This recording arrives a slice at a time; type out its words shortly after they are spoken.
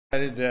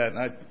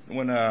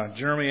When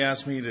Jeremy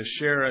asked me to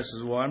share, I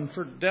said, well, I'm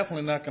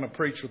definitely not going to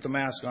preach with the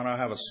mask on. I'll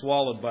have it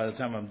swallowed by the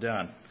time I'm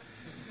done.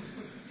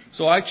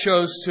 So I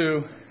chose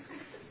to.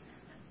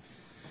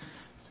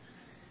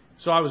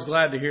 So I was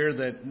glad to hear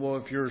that, well,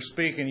 if you're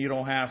speaking, you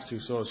don't have to.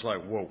 So it's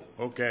like, whoa,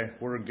 okay,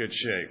 we're in good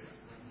shape.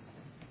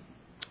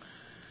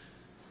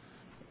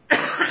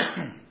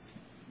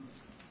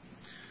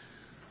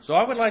 So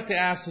I would like to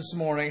ask this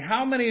morning,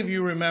 how many of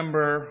you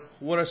remember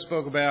what I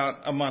spoke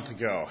about a month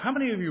ago? How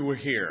many of you were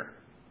here?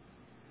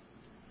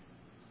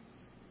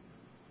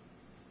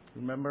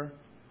 Remember?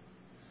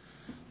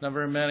 Not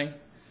very many?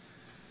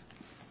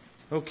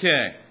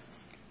 Okay.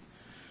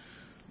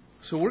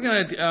 So we're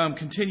going to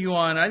continue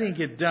on. I didn't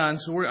get done,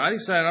 so I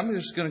decided I'm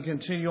just going to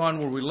continue on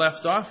where we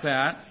left off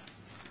at.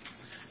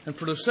 And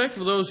for the sake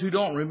of those who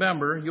don't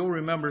remember, you'll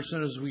remember as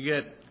soon as we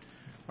get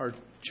our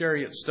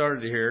chariot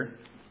started here.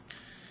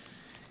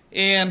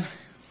 And,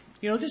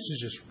 this is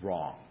just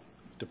wrong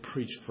to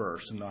preach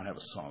first and not have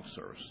a song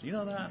service. You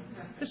know that?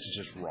 This is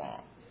just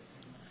wrong.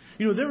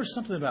 There was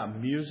something about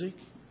music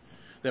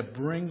that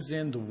brings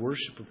in the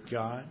worship of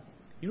God.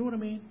 You know what I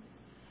mean?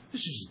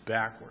 This is just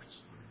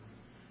backwards.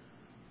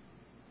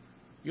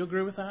 You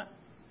agree with that?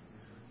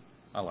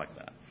 I like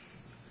that.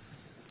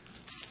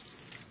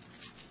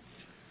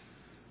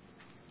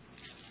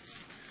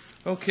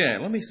 Okay,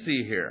 let me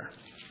see here.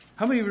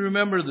 How many of you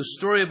remember the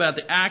story about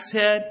the axe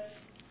head?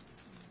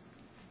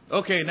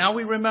 Okay, now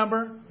we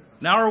remember.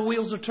 Now our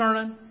wheels are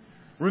turning.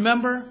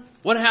 Remember?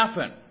 What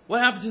happened?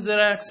 What happened to that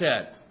axe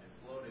head?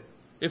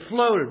 It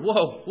floated.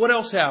 Whoa. What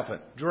else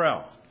happened?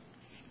 Darrell.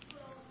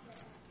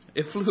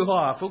 It flew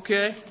off.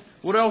 Okay.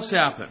 What else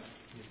happened?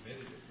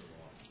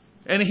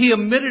 And he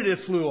admitted it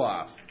flew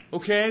off.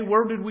 Okay.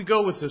 Where did we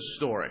go with this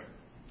story?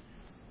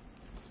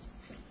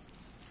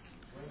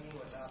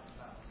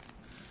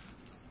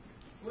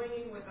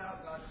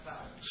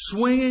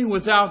 Swinging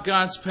without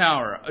God's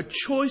power. A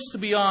choice to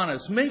be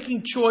honest.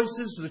 Making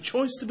choices. The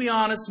choice to be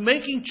honest.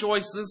 Making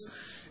choices.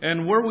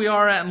 And where we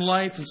are at in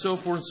life and so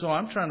forth. So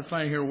I'm trying to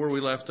find here where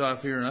we left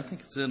off here. And I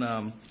think it's in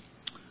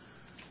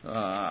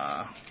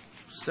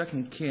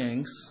 2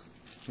 Kings.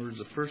 Where's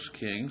the 1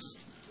 Kings?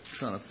 I'm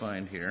trying to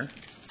find here.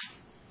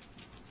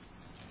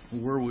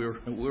 Where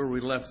we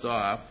left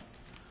off.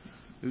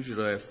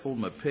 Usually I fold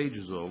my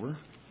pages over.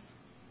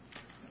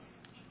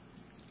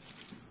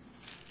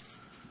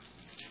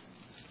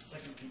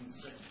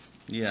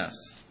 Yes.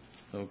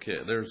 Okay,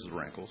 there's the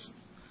wrinkles.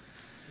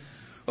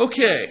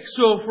 Okay,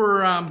 so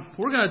we're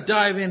going to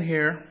dive in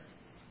here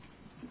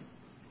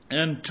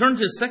and turn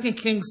to 2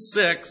 Kings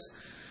 6,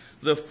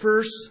 the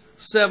first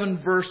 7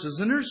 verses.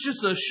 And there's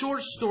just a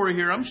short story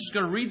here. I'm just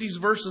going to read these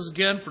verses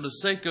again for the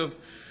sake of,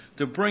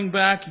 to bring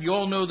back, you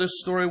all know this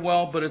story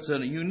well, but it's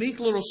a unique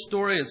little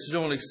story. It's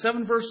only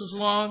 7 verses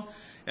long.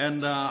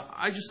 And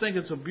I just think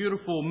it's a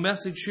beautiful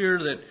message here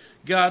that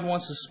God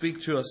wants to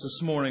speak to us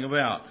this morning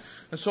about.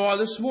 And so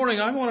this morning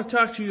I want to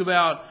talk to you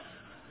about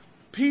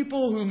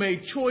people who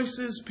made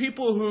choices,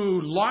 people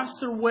who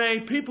lost their way,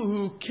 people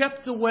who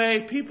kept the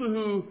way, people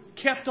who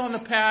kept on the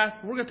path.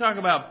 We're going to talk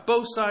about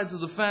both sides of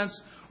the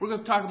fence. We're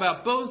going to talk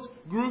about both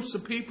groups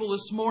of people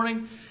this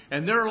morning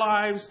and their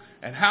lives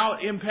and how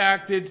it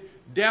impacted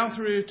down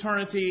through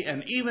eternity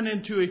and even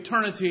into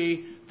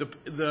eternity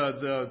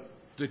the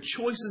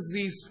choices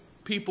these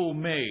people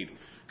made,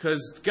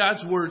 because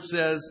God's word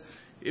says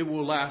it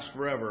will last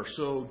forever.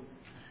 So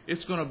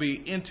it's going to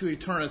be into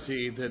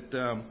eternity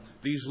that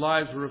these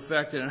lives were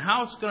affected, and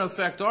how it's going to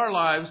affect our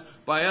lives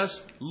by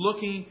us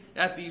looking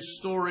at these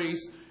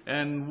stories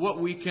and what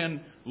we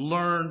can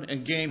learn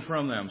and gain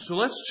from them. So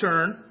let's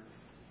turn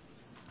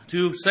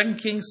to 2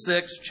 Kings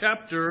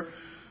chapter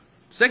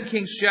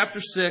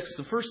 6,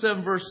 the first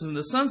 7 verses. And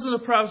the sons of the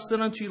prophets said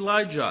unto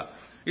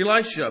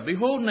Elisha,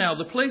 behold now,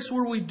 the place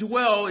where we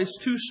dwell is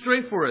too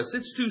strait for us.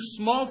 It's too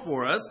small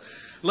for us.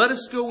 Let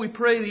us go, we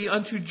pray thee,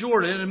 unto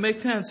Jordan, and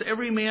make thence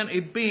every man a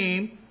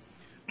beam,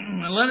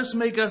 and let us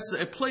make us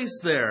a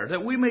place there,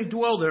 that we may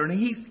dwell there. And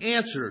he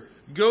answered,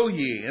 go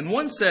ye. And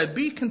one said,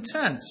 be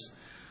content,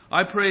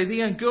 I pray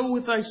thee, and go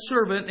with thy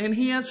servant. And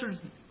he answered,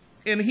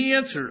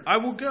 I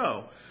will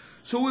go.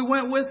 So we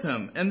went with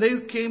him, and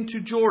they came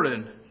to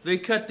Jordan. They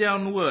cut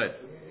down wood.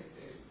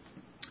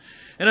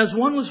 And as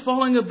one was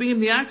falling a beam,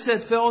 the axe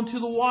head fell into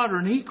the water.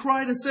 And he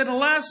cried and said,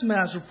 alas,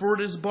 master, for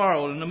it is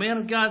borrowed. And the man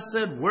of God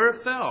said, where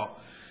it fell.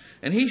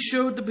 And he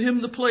showed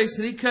him the place,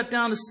 and he cut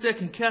down a stick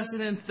and cast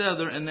it in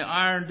thither, and the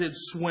iron did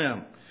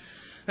swim.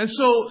 And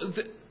so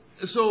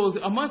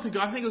a month ago,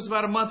 I think it was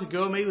about a month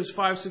ago, maybe it was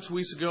 5-6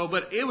 weeks ago,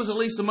 but it was at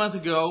least a month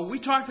ago, we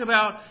talked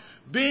about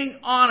being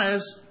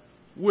honest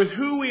with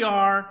who we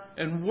are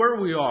and where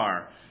we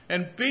are.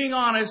 And being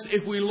honest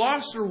if we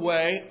lost our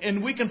way,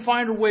 and we can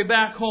find our way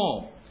back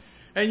home.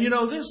 And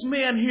this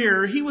man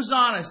here, he was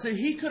honest.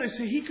 He could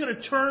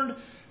have turned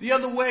the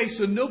other way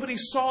so nobody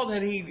saw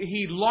that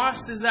he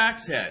lost his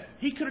axe head.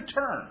 He could have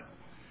turned,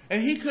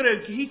 and he could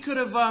have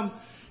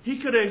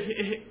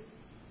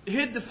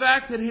hid the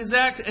fact that his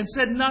axe and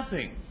said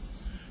nothing.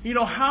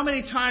 How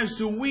many times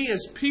do we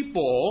as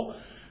people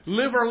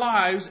live our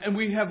lives and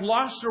we have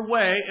lost our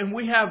way and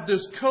we have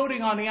this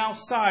coating on the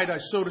outside,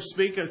 so to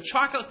speak, a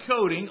chocolate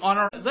coating on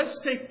our... Let's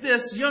take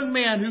this young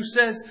man who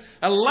says,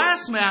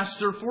 "Alas,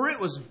 master, for it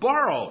was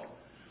borrowed."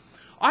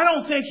 I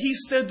don't think he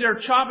stood there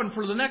chopping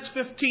for the next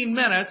 15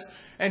 minutes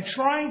and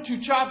trying to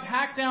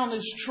hack down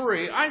this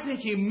tree. I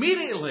think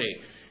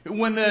immediately,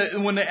 when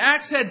the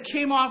axe head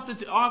came off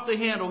the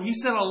handle, he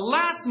said,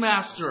 "Alas,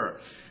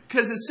 master,"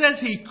 because it says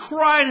he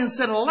cried and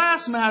said,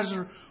 "Alas,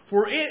 master,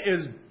 for it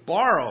is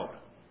borrowed."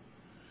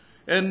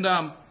 And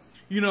I'm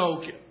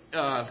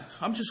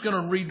just going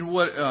to read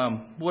what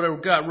I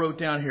got wrote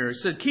down here. It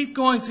said, "Keep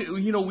going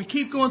through. We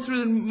keep going through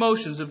the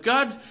motions. If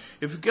God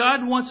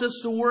wants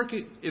us to work,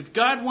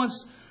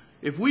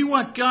 if we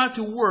want God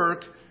to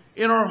work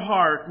in our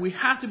heart, we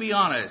have to be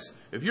honest.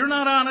 If you're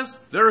not honest,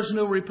 there is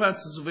no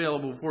repentance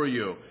available for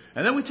you."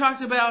 And then we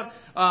talked about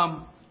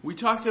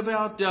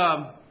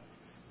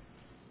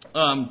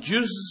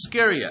Judas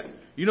Iscariot.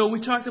 We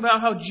talked about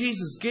how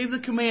Jesus gave the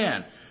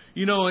command.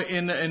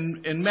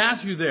 In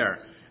Matthew there,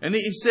 and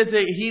he said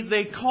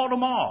they called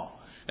them all.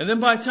 And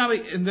then by the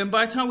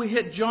time we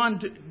hit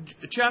John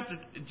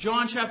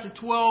chapter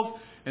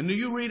 12, and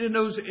you read in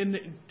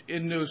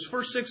those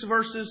first 6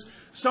 verses,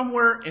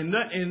 somewhere in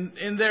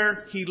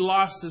there he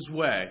lost his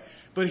way.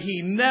 But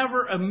he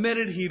never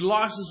admitted he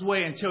lost his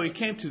way until he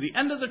came to the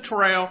end of the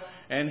trail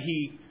and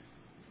he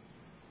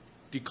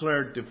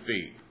declared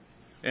defeat.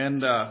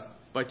 And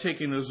by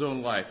taking his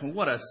own life. And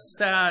what a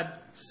sad,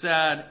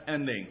 sad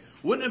ending.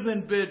 Wouldn't it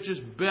have been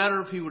just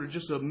better if he would have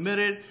just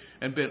admitted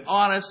and been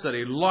honest that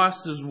he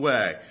lost his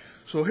way?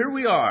 So here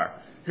we are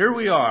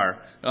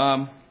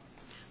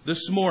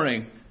this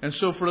morning. And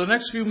so for the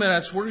next few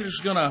minutes, we're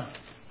just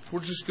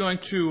going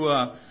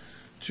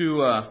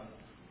to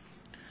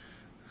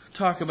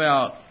talk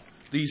about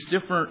these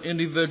different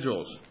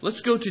individuals.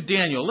 Let's go to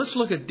Daniel. Let's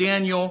look at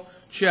Daniel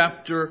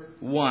chapter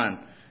 1.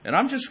 And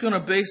I'm just going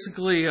to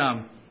basically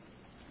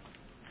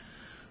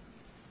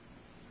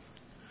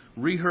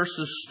rehearse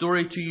this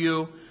story to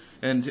you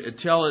and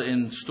tell it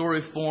in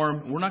story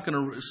form. We're not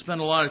going to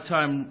spend a lot of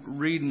time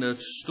reading the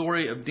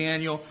story of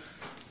Daniel.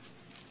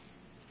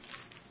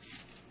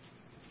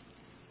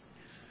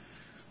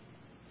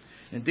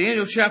 In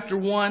Daniel chapter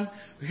 1,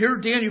 here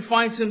Daniel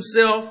finds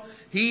himself.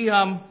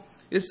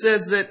 It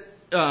says that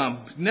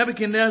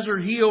Nebuchadnezzar,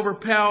 he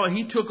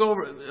took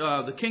over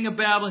the king of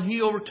Babylon.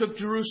 He overtook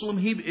Jerusalem.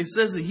 It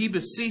says that he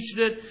besieged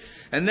it.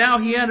 And now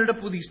he ended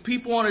up with these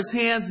people on his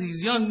hands,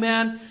 these young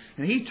men.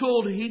 And he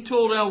told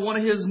one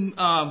of his,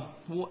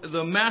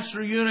 the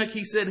master eunuch,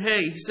 he said,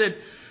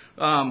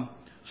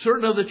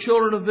 certain of the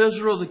children of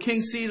Israel, the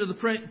king's seed of the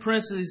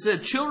princes, he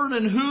said, children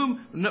in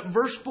whom,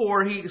 verse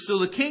 4, so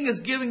the king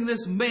is giving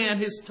this man,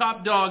 his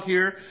top dog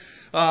here,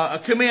 a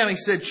command. He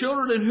said,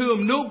 children in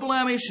whom no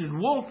blemish and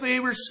well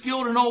favored,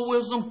 skilled in all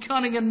wisdom,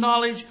 cunning in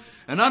knowledge,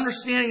 and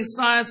understanding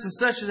science, and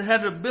such as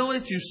had the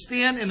ability to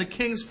stand in the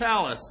king's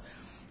palace,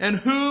 and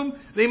whom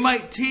they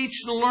might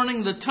teach the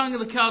learning the tongue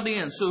of the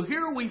Chaldeans. So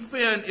here we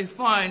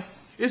find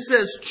it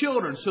says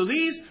children. So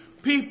these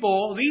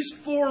people, these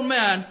 4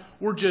 men,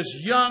 were just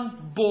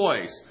young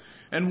boys.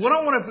 And what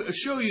I want to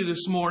show you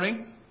this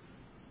morning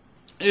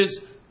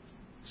is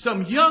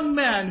some young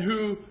men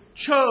who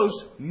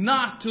chose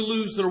not to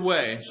lose their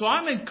way. So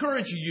I'm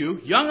encouraging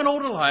you, young and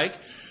old alike,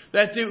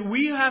 that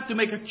we have to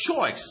make a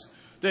choice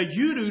that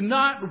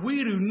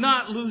we do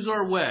not lose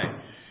our way.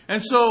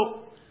 And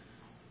so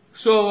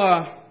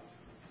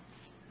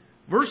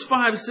verse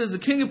 5, it says, the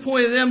king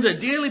appointed them the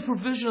daily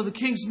provision of the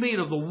king's meat,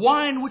 of the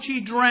wine which he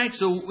drank.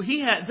 So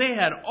they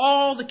had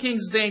all the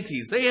king's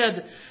dainties. They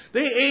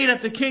ate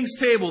at the king's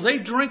table. They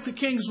drank the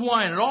king's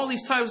wine and all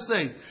these types of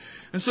things.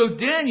 And so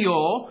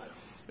Daniel,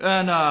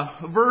 in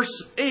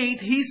verse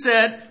 8, he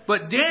said,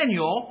 but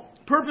Daniel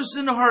purposed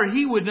in the heart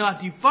he would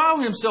not defile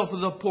himself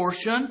with a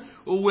portion,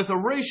 with a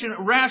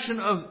ration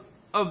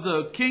of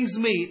the king's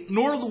meat,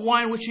 nor the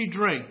wine which he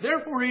drank.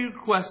 Therefore he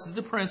requested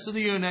the prince of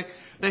the eunuch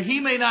that he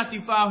may not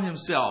defile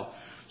himself.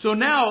 So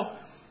now,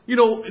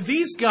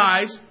 these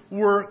guys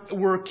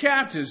were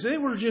captives. They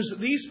were just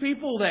these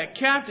people that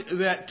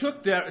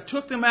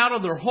took them out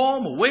of their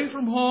home, away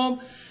from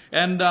home,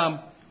 and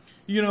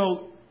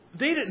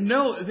they didn't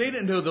know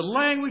the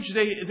language.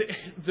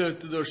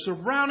 Their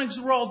surroundings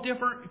were all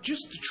different.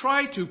 Just to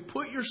try to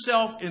put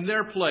yourself in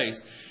their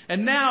place.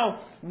 And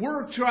now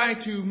we're trying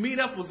to meet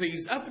up with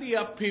these uppity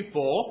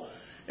people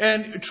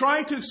and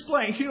try to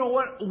explain. You know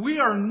what?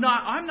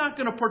 I'm not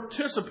going to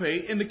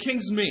participate in the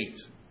king's meat.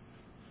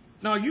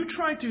 Now you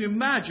try to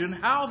imagine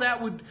how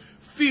that would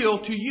feel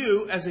to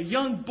you as a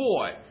young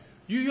boy.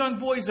 You young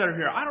boys that are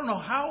here. I don't know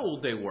how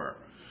old they were,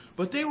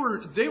 but they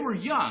were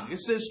young. It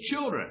says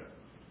children.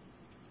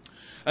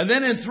 And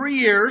then in 3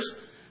 years,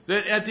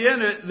 that at the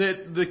end,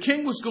 that the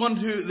king was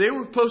they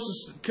were supposed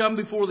to come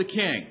before the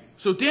king.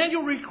 So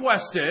Daniel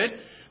requested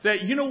that,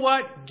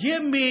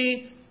 give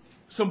me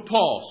some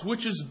pulse,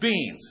 which is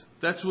beans.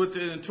 That's what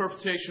the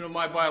interpretation of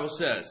my Bible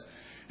says.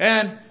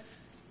 And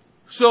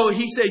So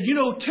he said,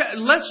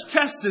 let's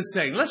test this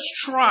thing. Let's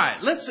try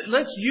it.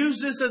 Let's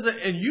use this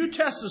and you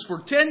test this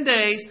for 10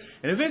 days.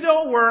 And if it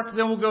don't work,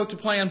 then we'll go to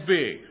plan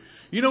B.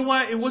 You know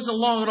what? It wasn't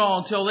long at all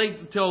until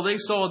they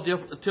saw a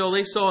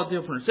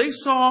difference. They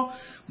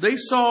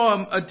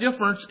saw a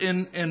difference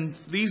in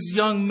these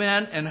young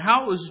men and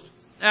how it was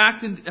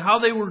acting, how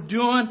they were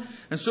doing,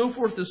 and so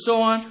forth and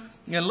so on.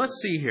 And let's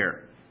see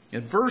here.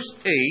 In verse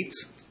 8,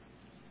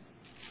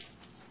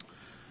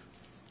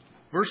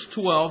 verse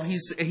 12,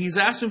 he's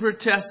asking for a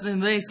test,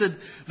 and they said,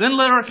 "Then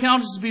let our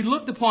countenances be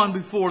looked upon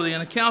before thee,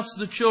 and accounts of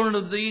the children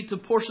of thee to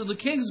portion of the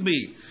king's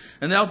meat.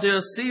 And thou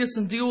didst see us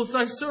and deal with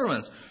thy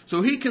servants."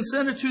 So he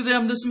consented to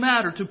them this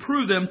matter to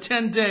prove them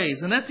 10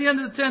 days. And at the end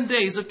of the 10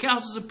 days,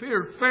 accounts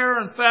appeared fairer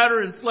and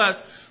fatter in flesh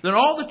than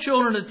all the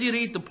children that did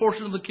eat the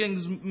portion of the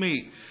king's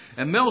meat.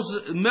 And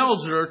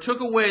Melzer took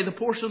away the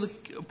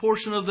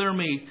portion of their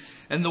meat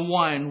and the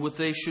wine which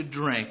they should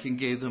drink, and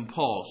gave them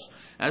pulse.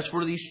 As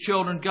for these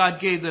children, God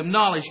gave them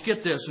knowledge.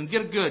 Get this and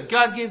get it good.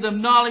 God gave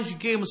them knowledge. He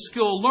gave them a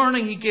skill of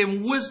learning. He gave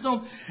them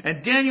wisdom.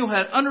 And Daniel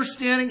had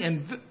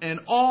understanding and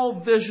all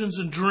visions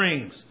and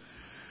dreams.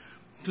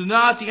 So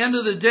now at the end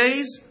of the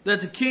days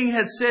that the king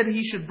had said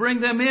he should bring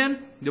them in,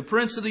 the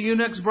prince of the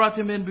eunuchs brought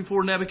them in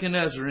before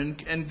Nebuchadnezzar.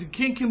 And the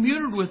king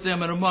communed with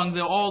them, and among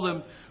all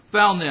them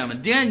found them.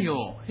 And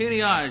Daniel,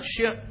 Hananiah,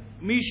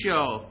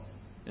 Mishael,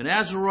 and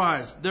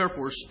Azariah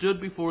therefore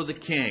stood before the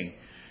king.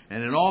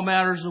 And in all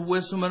matters of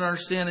wisdom and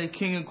understanding, the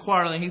king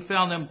inquired, and he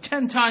found them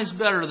 10 times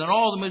better than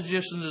all the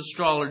magicians and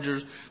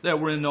astrologers that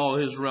were in all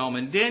his realm.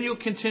 And Daniel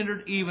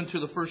continued even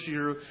to the first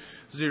year of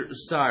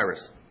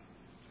Cyrus.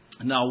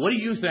 Now, what do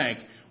you think?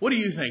 What do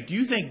you think? Do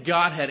you think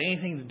God had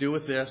anything to do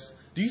with this?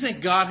 Do you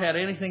think God had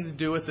anything to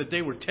do with it?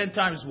 They were 10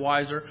 times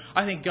wiser.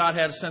 I think God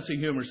had a sense of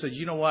humor and said,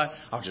 you know what?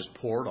 I'll just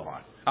pour it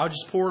on. I'll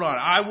just pour it on.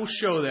 I will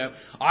show them.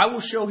 I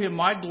will show him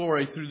my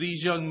glory through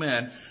these young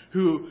men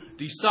who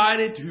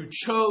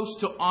chose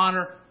to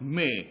honor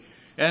me.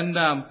 And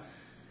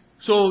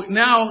so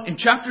now in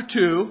chapter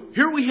 2,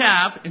 here we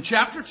have in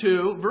chapter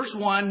 2, verse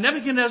 1,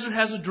 Nebuchadnezzar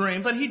has a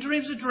dream, but he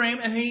dreams a dream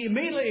and he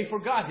immediately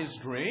forgot his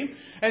dream.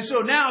 And so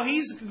now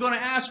he's going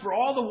to ask for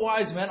all the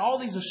wise men, all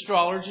these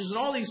astrologers, and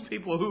all these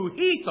people who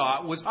he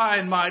thought was high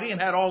and mighty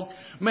and had all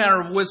manner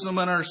of wisdom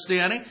and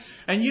understanding.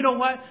 And you know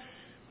what?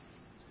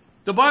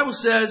 The Bible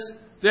says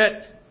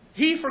that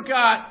he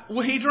forgot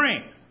what he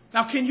dreamed.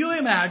 Now, can you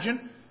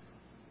imagine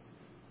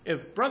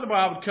if Brother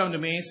Bob would come to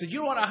me and said, you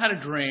know what, I had a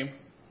dream,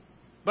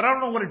 but I don't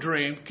know what I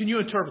dreamed. Can you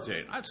interpret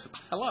it? I'd say,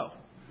 hello.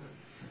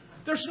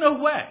 There's no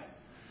way.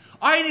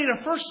 I need to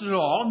first of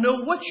all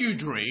know what you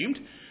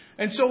dreamed,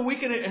 and so we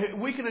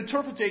can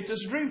interpret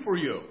this dream for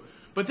you.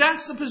 But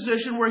that's the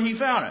position where he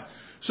found it.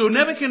 So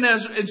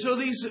Nebuchadnezzar, and so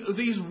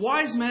these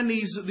wise men,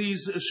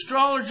 these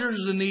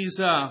astrologers and these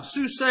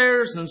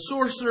soothsayers and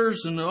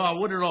sorcerers and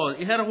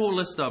he had a whole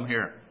list of them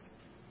here.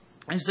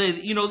 And say,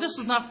 this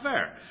is not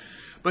fair.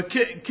 But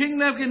King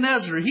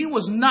Nebuchadnezzar, he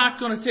was not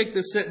going to take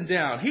this sitting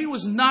down. He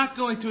was not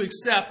going to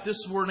accept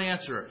this for an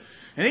answer.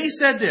 And he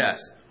said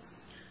this,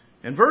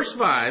 in verse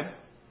 5,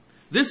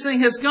 "This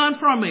thing has gone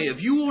from me.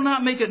 If you will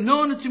not make it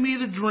known unto me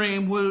the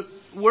dream,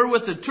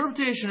 wherewith the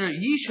interpretation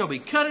ye shall be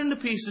cut into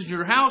pieces,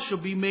 your house shall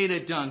be made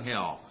a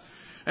dunghill."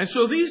 And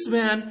so these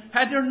men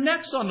had their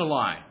necks on the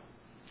line.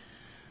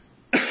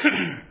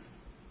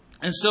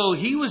 And so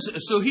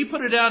he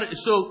put it out.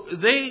 So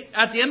they,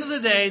 at the end of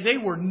the day, they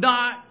were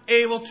not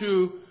able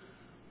to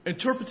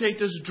interpret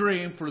this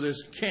dream for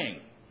this king,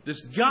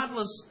 this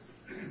godless,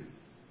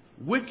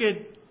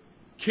 wicked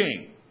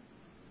king.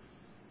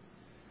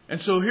 And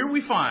so here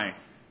we find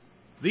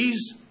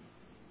these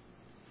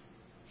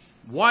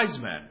wise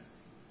men,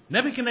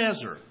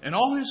 Nebuchadnezzar, and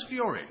all his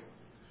fury.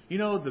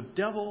 The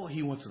devil,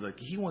 he wants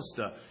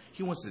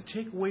to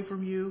take away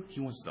from you. He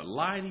wants to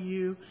lie to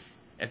you.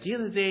 At the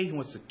end of the day, he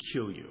wants to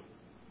kill you.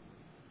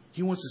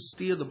 He wants to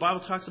steal. The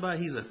Bible talks about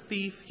it. He's a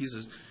thief.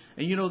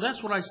 And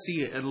that's what I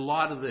see in a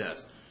lot of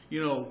this.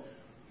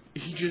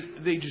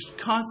 They just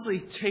constantly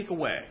take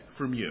away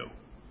from you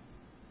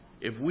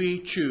if we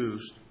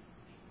choose to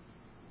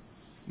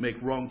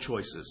make wrong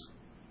choices.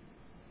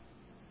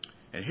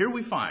 And here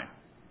we find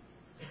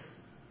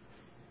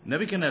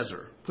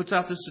Nebuchadnezzar puts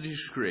out this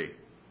decree.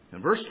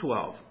 In verse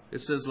 12,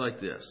 it says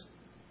like this.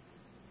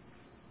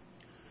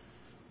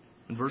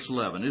 In verse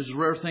 11, "It is a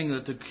rare thing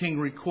that the king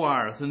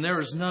requireth, and there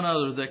is none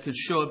other that can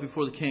show it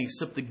before the king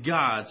except the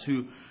gods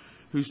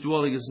whose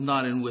dwelling is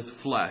not in with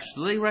flesh."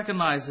 So they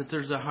recognize that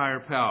there's a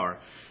higher power.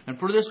 "And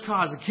for this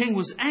cause the king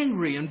was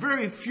angry and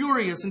very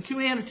furious, and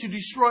commanded to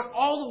destroy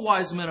all the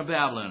wise men of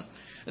Babylon.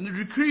 And the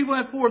decree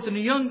went forth, and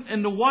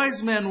the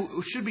wise men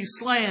should be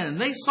slain. And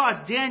they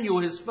sought Daniel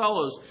his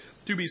fellows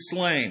to be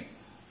slain.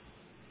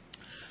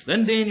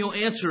 Then Daniel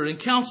answered and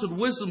counseled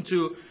wisdom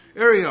to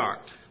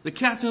Arioch, the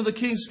captain of the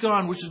king's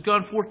guard, which has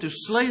gone forth to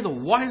slay the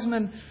wise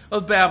men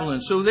of Babylon."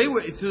 So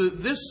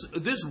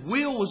this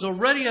wheel was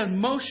already in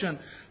motion,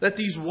 that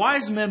these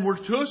wise men were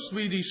supposed to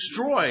be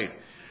destroyed.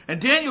 And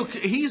Daniel,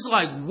 he's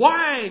like,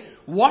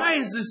 why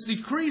is this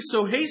decree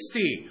so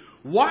hasty?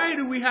 Why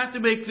do we have to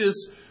make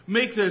this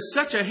make this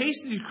such a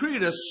hasty decree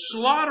to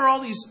slaughter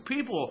all these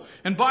people?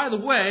 And by the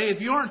way,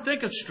 if you aren't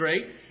thinking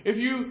straight, if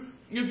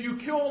you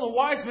kill all the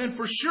wise men,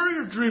 for sure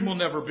your dream will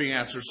never be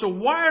answered. So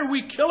why are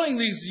we killing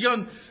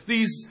all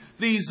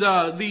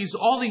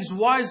these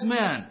wise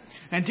men?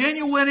 And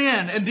Daniel went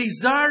in and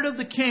desired of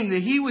the king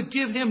that he would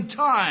give him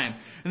time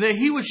and that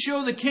he would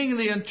show the king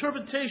the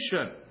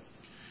interpretation.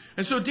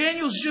 And so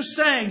Daniel's just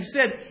saying, he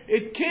said,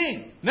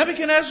 King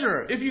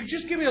Nebuchadnezzar, if you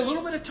just give me a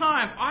little bit of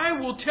time, I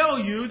will tell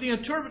you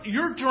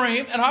your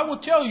dream, and I will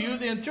tell you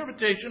the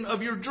interpretation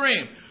of your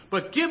dream.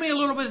 But give me a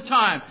little bit of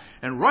time.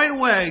 And right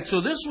away,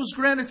 so this was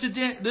granted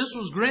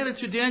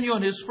to Daniel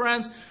and his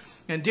friends.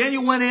 And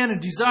Daniel went in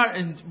and desired,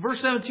 and verse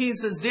 17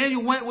 says,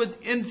 Daniel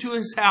went into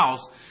his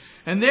house,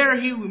 and there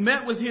he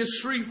met with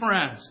his 3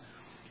 friends.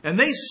 And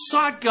they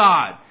sought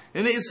God.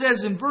 And it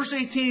says in verse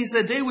 18, he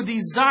said, they would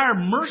desire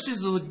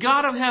mercies of the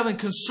God of heaven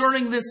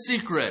concerning this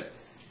secret.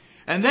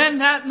 And then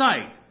that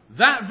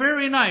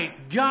very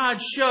night,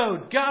 God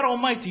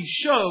Almighty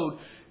showed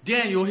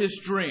Daniel his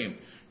dream.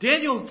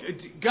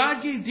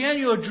 God gave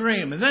Daniel a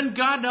dream. And then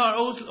God not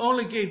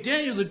only gave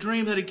Daniel the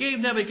dream that he gave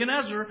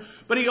Nebuchadnezzar,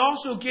 but he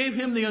also gave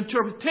him the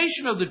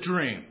interpretation of the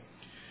dream.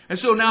 And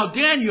so now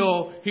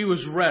Daniel, he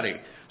was ready.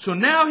 So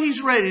now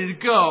he's ready to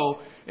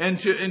go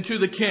into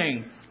the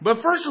king.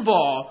 But first of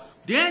all,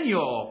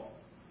 Daniel,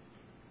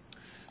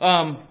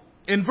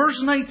 in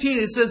verse 19,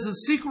 it says, the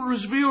secret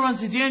was revealed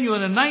unto Daniel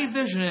in a night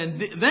vision. And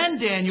then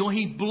Daniel,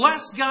 he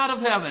blessed God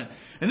of heaven.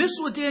 And this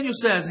is what Daniel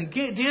says. And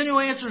Daniel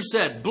answered,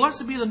 said,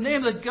 blessed be the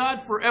name of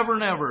God forever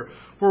and ever.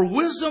 For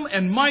wisdom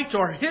and might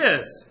are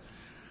his.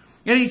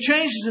 And he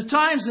changes the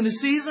times and the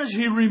seasons.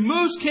 He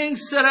removes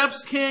kings, set up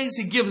kings.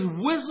 He gives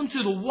wisdom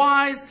to the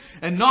wise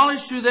and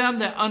knowledge to them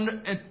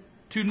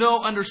to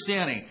know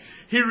understanding.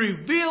 He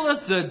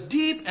revealeth the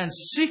deep and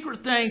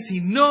secret things. He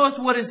knoweth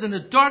what is in the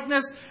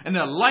darkness, and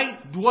the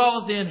light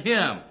dwelleth in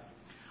him.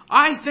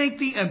 I thank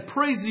thee and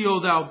praise thee, O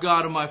thou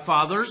God of my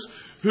fathers,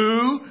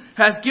 who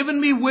hast given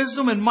me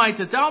wisdom and might,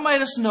 that thou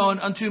mightest know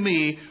unto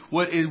me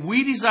what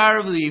we desire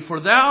of thee, for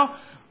thou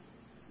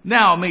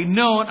now made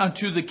known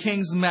unto the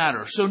king's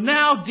matter. So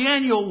now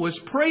Daniel was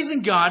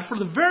praising God for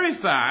the very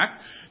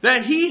fact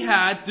that he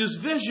had this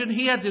vision,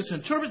 he had this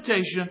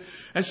interpretation,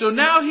 and so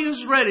now he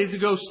was ready to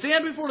go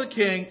stand before the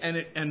king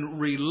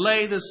and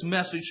relay this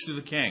message to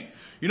the king.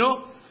 You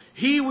know,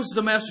 he was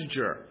the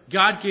messenger.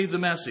 God gave the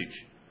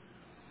message.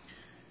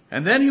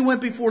 And then he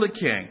went before the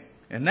king.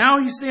 And now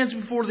he stands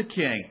before the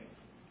king.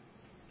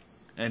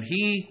 And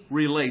he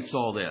relates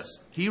all this.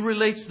 He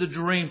relates the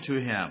dream to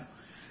him.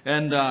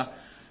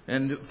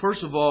 And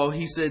first of all,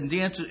 he said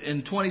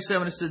in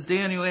 27, it said,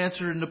 Daniel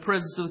answered in the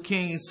presence of the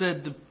king and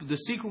said, the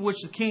secret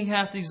which the king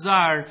hath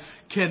desired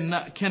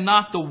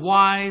cannot the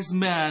wise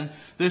men,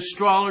 the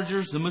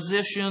astrologers, the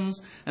musicians,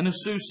 and the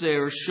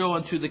soothsayers show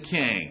unto the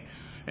king.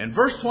 And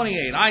verse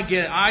 28,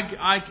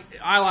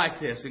 I like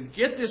this. And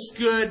get this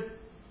good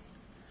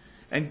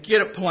and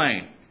get it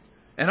plain.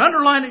 And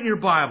underline it in your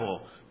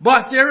Bible.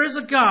 But there is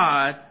a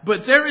God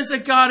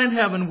in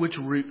heaven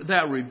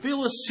that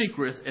revealeth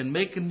secret and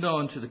maketh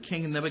known to the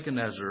king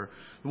Nebuchadnezzar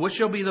what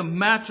shall be the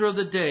matter of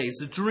the days,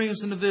 the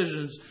dreams and the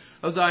visions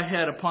of thy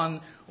head upon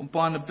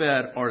the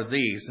bed are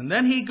these. And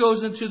then he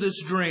goes into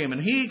this dream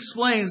and he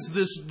explains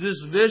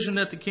this vision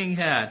that the king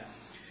had.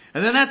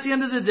 And then at the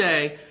end of the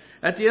day,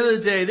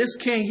 this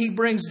king, he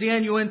brings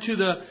Daniel into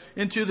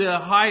the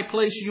high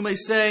place, you may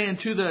say,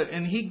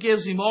 and he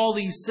gives him all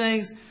these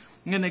things.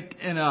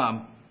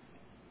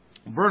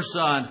 Verse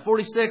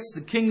 46,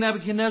 the king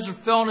Nebuchadnezzar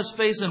fell on his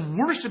face and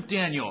worshipped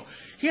Daniel.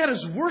 He had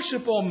his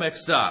worship all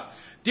mixed up.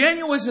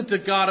 Daniel isn't the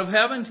God of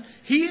heaven.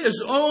 He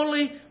is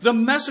only the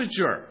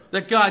messenger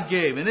that God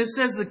gave. And it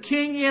says the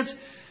king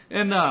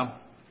and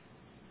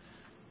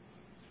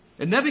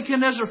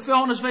Nebuchadnezzar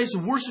fell on his face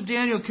and worshipped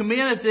Daniel, and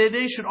commanded that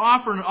they should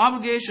offer an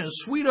obligation of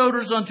sweet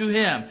odors unto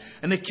him.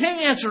 And the king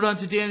answered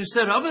unto Daniel and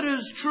said, of it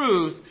is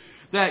truth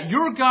that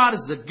your God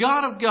is the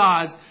God of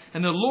gods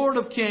and the Lord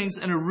of kings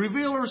and a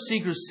revealer of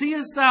secrets.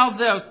 Seest thou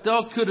that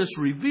thou couldst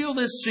reveal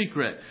this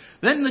secret?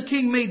 Then the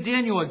king made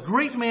Daniel a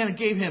great man and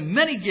gave him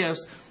many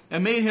gifts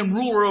and made him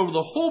ruler over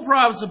the whole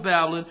province of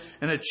Babylon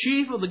and a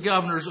chief of the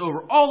governors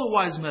over all the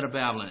wise men of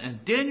Babylon.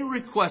 And Daniel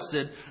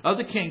requested of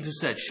the king to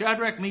set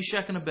Shadrach,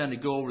 Meshach, and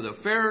Abednego over the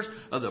affairs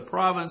of the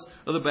province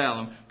of the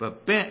Babylon.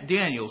 But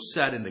Daniel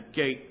sat in the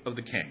gate of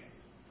the king.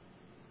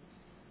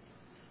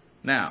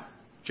 Now,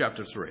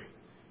 chapter 3.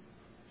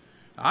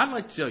 I'd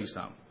like to tell you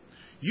something.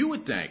 You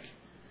would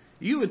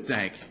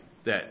think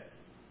that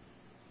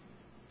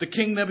the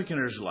king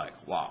Nebuchadnezzar is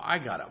like, wow, I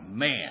got a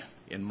man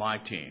in my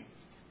team.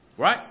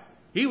 Right?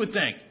 You would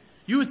think.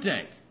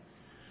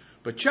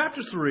 But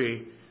chapter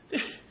 3,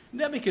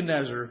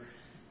 Nebuchadnezzar,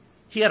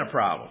 he had a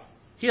problem.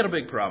 He had a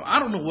big problem. I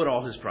don't know what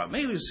all his problem.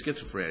 Maybe he was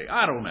schizophrenic.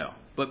 I don't know.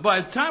 But by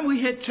the time we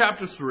hit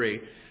chapter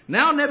 3,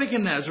 now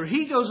Nebuchadnezzar,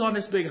 he goes on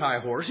this big high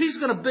horse. He's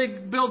going to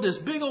build this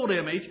big old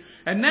image.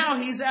 And now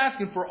he's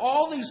asking for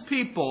all these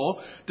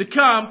people to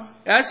come.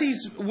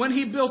 When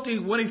he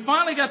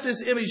finally got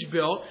this image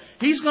built,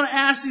 he's going to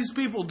ask these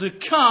people to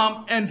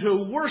come and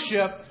to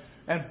worship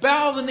and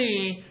bow the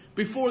knee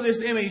before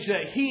this image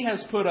that he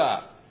has put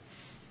up.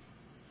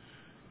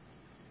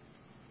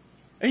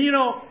 And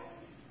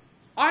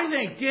I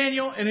think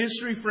Daniel and his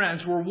 3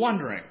 friends were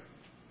wondering,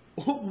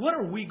 what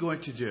are we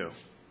going to do?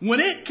 When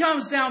it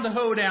comes down to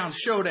hoedown,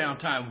 showdown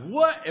time,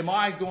 what am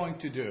I going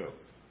to do?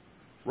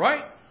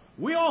 Right?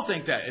 We all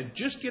think that. And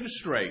just get it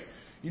straight.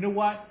 You know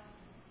what?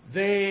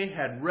 They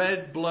had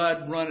red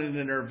blood running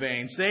in their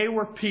veins. They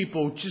were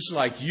people just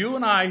like you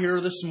and I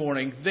here this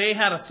morning. They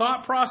had a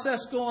thought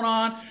process going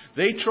on.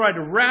 They tried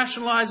to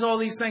rationalize all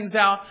these things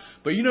out.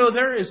 But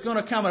there is going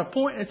to come a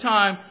point in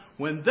time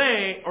when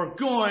they are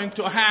going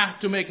to have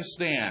to make a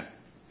stand.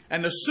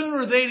 And the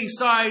sooner they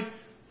decide,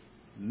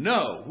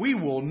 no, we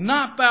will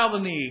not bow the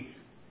knee,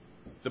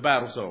 the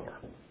battle's over.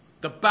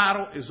 The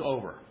battle is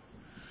over.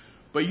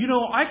 But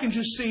I can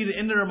just see the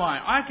end of their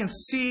mind. I can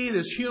see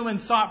this human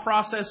thought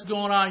process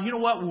going on. You know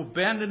what? We'll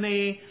bend the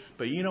knee,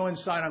 but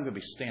inside I'm going to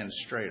be standing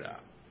straight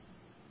up.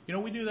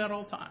 We do that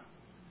all the time.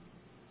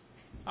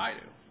 I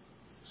do.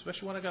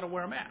 Especially when I got to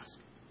wear a mask.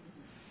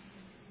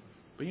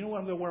 But you know what?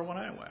 I'm going to wear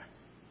one anyway.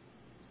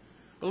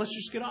 But let's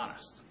just get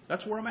honest.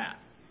 That's where I'm at.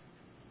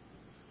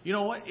 You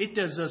know what? It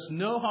does us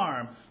no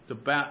harm to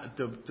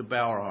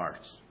bow our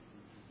hearts.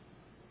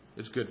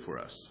 It's good for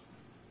us.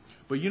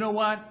 But you know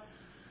what?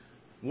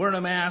 Wearing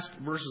a mask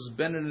versus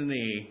bending the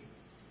knee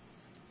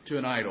to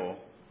an idol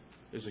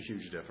is a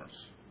huge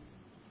difference.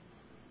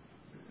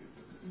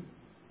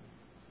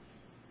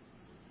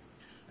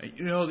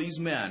 And these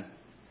men,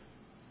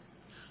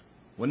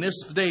 when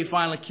this day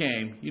finally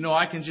came,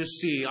 I can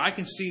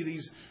see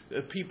these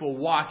people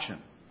watching.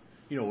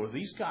 Are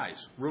these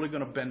guys really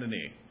going to bend the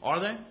knee? Are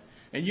they?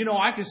 And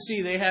I can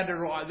see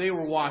they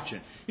were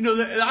watching.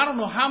 I don't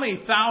know how many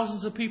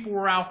thousands of people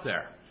were out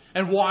there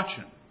and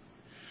watching.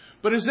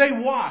 But as they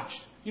watched,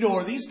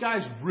 are these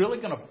guys really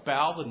going to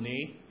bow the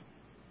knee?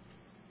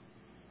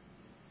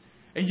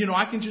 And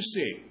I can just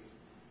see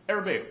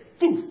everybody,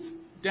 poof,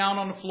 down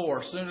on the floor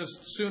as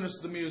soon as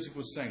the music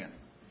was singing.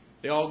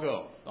 They all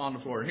go on the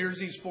floor. And here's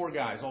these 4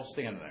 guys all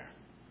standing there,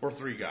 or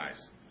 3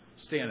 guys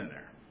standing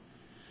there.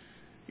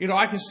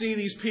 I can see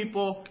these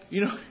people.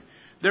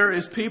 There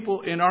is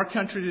people in our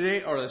country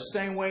today are the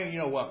same way.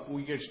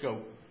 We just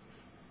go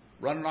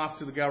running off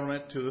to the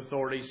government, to the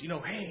authorities.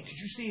 Hey, did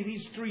you see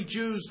these 3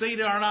 Jews?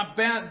 They are not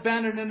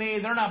bending the knee.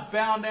 They're not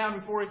bowing down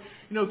before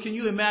you. Can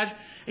you imagine?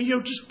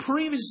 And just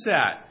previous to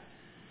that,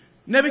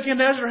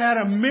 Nebuchadnezzar had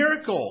a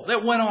miracle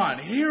that went on.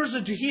 He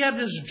had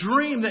this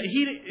dream that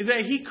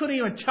he couldn't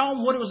even tell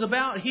him what it was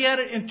about. He had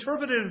it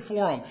interpreted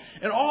for him.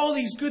 And all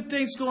these good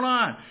things going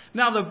on.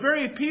 Now, the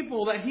very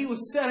people that he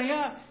was setting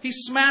up,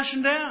 he's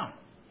smashing down.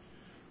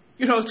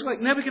 It's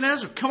like,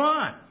 Nebuchadnezzar, come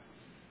on.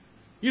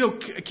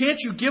 Can't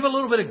you give a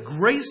little bit of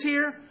grace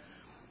here?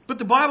 But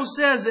the Bible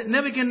says that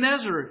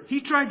Nebuchadnezzar,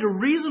 he tried to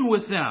reason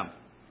with them.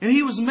 And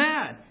he was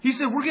mad. He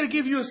said, we're going to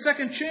give you a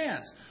second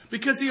chance.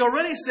 Because he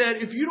already said,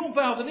 if you don't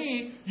bow the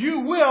knee,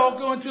 you will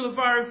go into the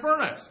fiery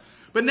furnace.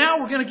 But now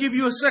we're going to give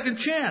you a second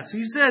chance.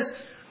 He says,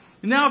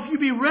 now if you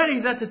be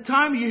ready, that the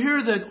time you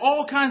hear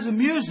all kinds of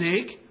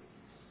music,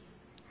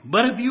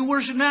 but if you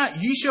worship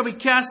not, ye shall be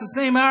cast the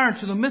same hour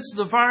into the midst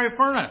of the fiery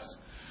furnace.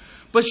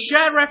 But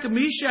Shadrach and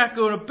Meshach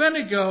and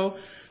Abednego,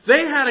 they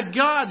had a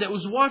God that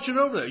was watching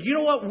over them. You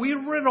know what? We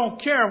really don't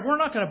care. We're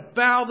not going to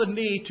bow the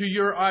knee to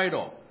your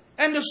idol.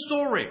 End of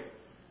story.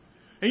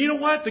 And you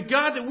know what? The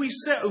God that we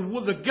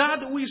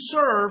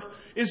serve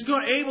is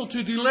able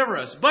to deliver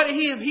us. But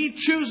if He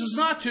chooses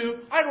not to,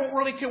 I don't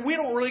really care. We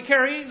don't really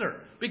care either,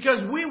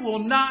 because we will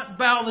not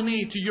bow the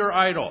knee to your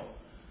idol.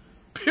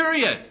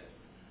 Period.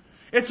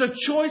 It's a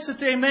choice that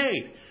they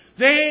made.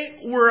 They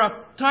were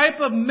a type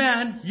of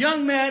men,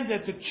 young men,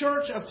 that the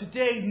church of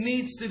today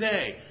needs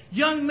today.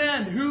 Young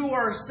men who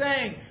are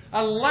saying,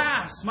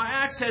 alas, my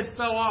axe head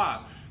fell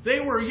off. They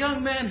were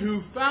young men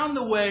who found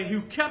the way,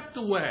 who kept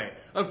the way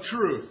of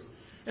truth.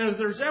 And if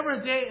there's ever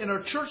a day in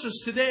our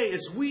churches today,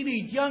 is we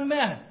need young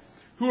men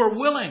who are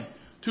willing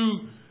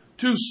to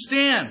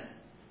stand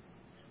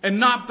and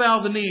not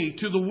bow the knee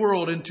to the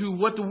world and to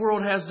what the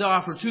world has to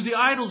offer, to the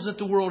idols that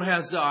the world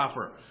has to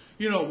offer.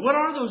 What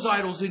are those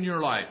idols in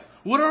your life?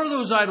 What are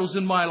those idols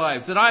in my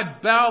life that I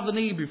bow the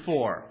knee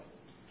before?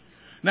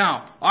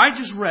 Now, I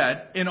just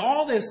read in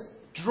all this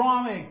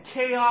drama and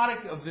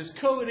chaotic of this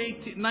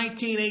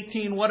COVID-19,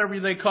 18, whatever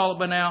they call it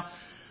by now,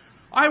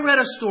 I read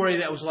a story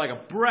that was like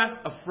a breath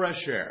of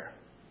fresh air.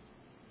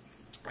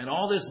 And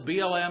all this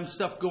BLM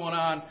stuff going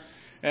on.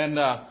 And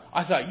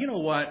I thought, you know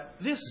what?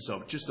 This is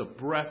just a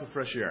breath of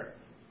fresh air.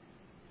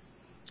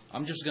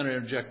 I'm just going to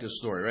interject this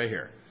story right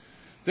here.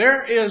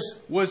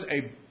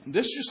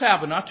 This just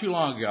happened not too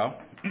long ago.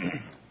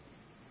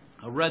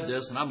 I read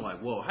this and I'm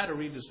like, whoa, I had to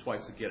read this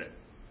twice to get it.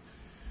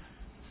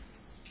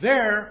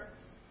 There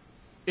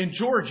in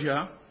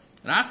Georgia,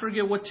 and I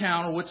forget what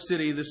town or what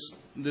city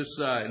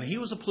and he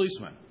was a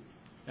policeman.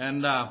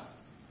 And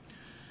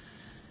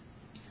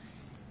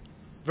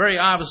very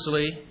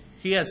obviously,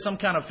 he had some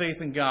kind of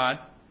faith in God.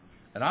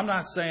 And I'm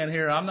not saying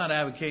here, I'm not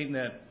advocating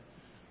that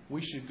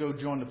we should go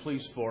join the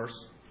police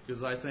force,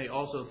 because I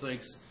also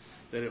think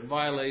that it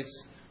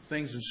violates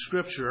things in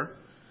Scripture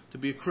to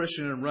be a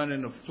Christian and run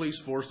in a police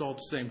force all at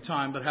the same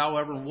time. But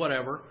however,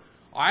 whatever,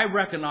 I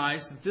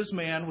recognize that this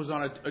man was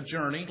on a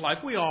journey,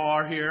 like we all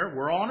are here.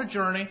 We're all on a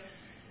journey.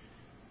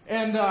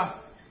 And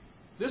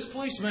this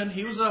policeman,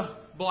 he was a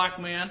black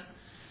man,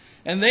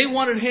 and they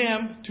wanted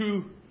him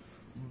to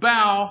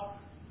bow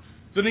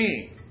the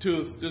knee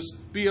to this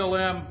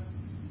BLM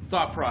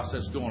thought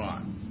process going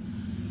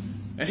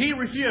on. And he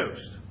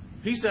refused.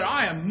 He said,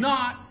 I am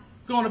not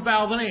going to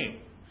bow the knee.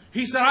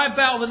 He said, I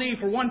bow the knee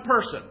for one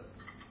person.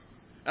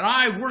 And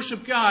I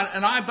worship God,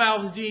 and I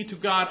bow the knee to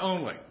God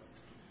only.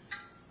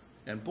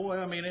 And boy,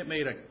 I mean, it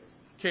made a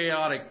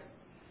chaotic.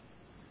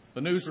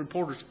 The news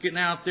reporters getting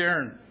out there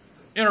and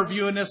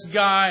interviewing this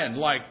guy,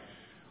 and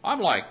I'm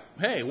like,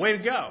 hey, way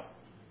to go.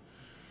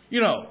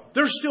 You know,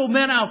 there's still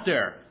men out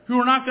there who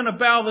are not going to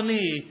bow the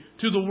knee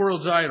to the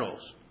world's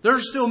idols.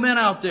 There's still men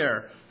out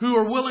there who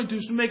are willing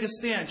to make a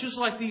stand, just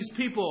like these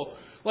people,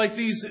 like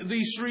these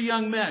three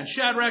young men,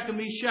 Shadrach and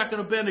Meshach and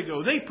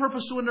Abednego. They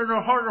purpose in their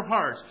heart of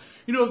hearts.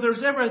 You know, if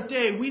there's ever a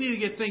day we need to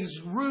get things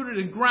rooted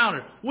and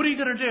grounded, what are you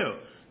going to do?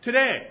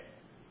 Today,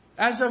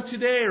 as of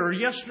today or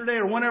yesterday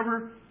or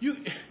whenever,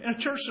 in a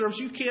church service,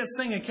 you can't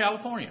sing in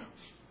California.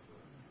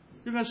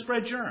 You're going to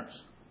spread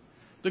germs.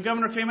 The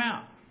governor came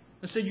out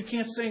and said you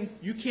can't sing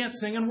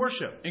and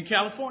worship in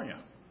California.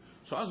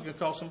 So I was going to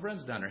call some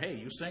friends down there. Hey,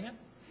 you singing?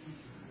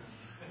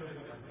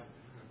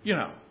 You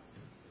know.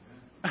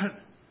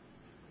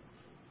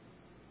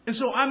 And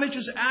so I'm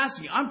just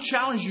asking, I'm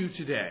challenging you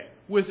today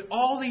with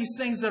all these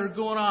things that are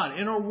going on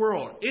in our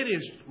world. It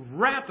is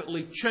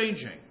rapidly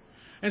changing.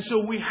 And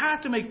so we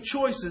have to make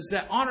choices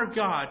that honor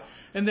God,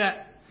 and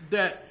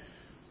that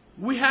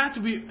we have to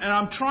be, and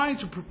I'm trying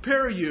to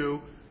prepare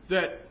you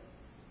that,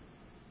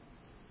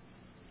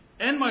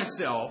 and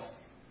myself,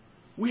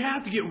 we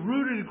have to get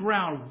rooted in the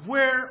ground.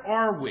 Where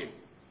are we?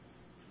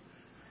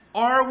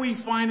 Are we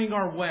finding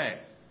our way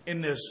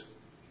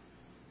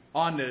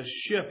on this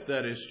ship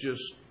that is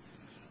just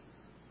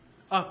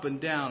up and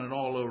down and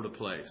all over the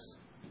place?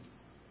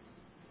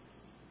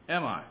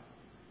 Am I?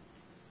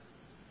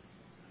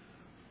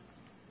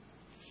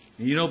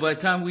 You know, by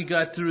the time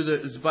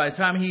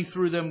he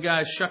threw them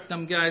guys, shucked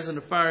them guys in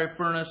the fiery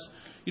furnace,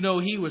 you know,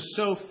 he was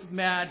so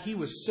mad. He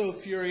was so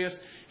furious.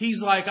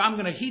 He's like, I'm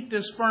going to heat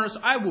this furnace.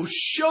 I will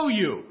show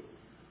you.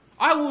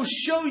 I will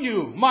show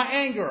you my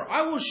anger.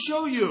 I will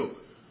show you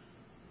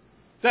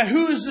that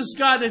who is this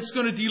God that's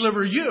going to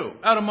deliver you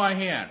out of my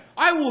hand.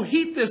 I will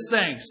heat this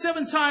thing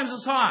 7 times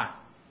as hot.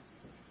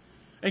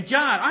 And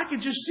God, I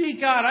can just see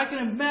God. I can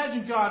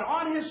imagine God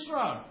on His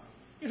throne.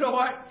 You know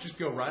what? Just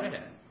go right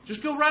ahead.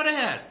 Just go right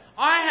ahead.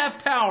 I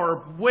have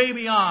power way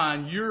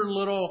beyond your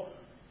little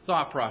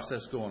thought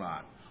process going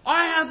on.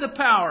 I have the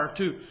power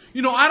to,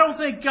 I don't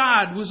think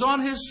God was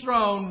on His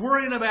throne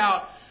worrying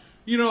about,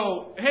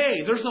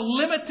 hey, there's a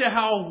limit to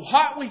how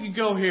hot we can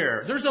go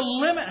here. There's a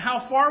limit how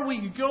far we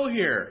can go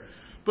here.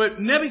 But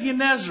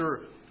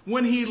Nebuchadnezzar,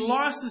 when he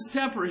lost his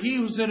temper, he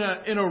was in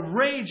a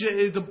rage.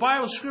 The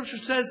Bible scripture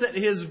says that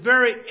his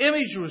very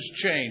image was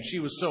changed. He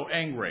was so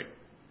angry.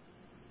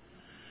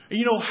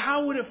 And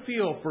how would it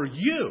feel for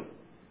you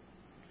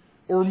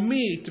or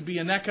me to be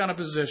in that kind of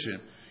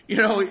position?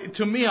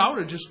 To me, I would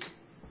have just,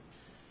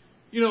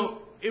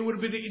 it would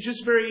have been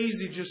just very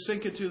easy to just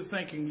sink into the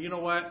thinking, you know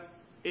what?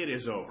 It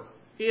is over.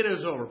 It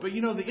is over. But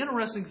the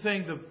interesting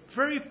thing, the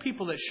very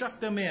people that shucked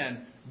them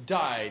in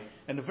died,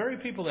 and the very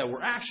people that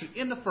were actually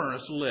in the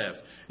furnace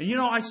lived. And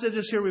I said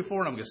this here before,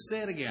 and I'm going to say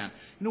it again.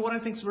 You know what I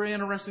think is very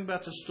interesting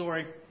about this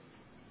story?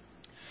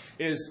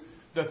 Is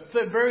the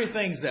very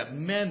things that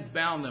men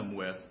bound them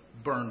with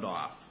burned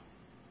off.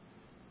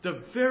 The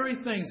very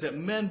things that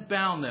men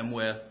bound them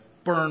with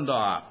burned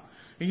off.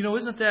 And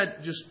isn't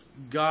that just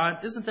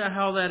God? Isn't that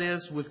how that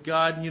is with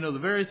God? The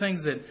very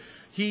things that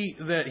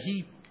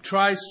He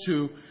tries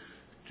to,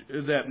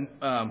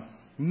 that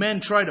men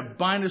try to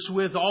bind us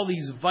with, all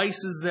these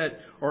vices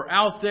that are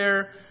out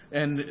there,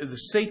 and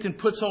Satan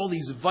puts all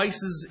these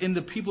vices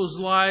into people's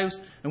lives,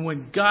 and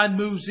when God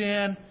moves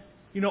in,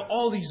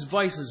 all these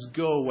vices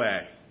go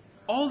away.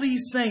 All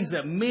these things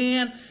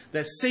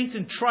that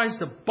Satan tries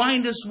to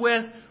bind us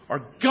with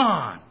are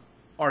gone.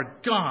 Are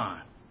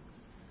gone.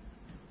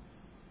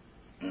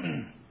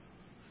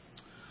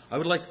 I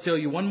would like to tell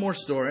you one more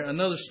story,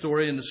 another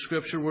story in the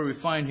scripture where we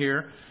find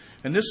here.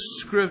 And this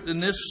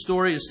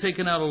story is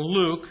taken out of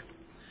Luke.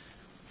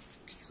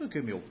 Can you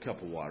give me a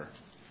cup of water,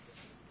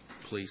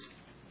 please?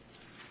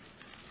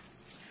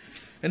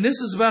 And this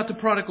is about the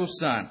prodigal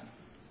son.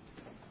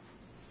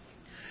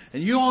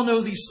 And you all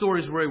know these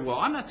stories very well.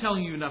 I'm not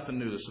telling you nothing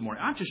new this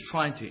morning. I'm just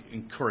trying to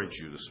encourage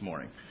you this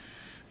morning.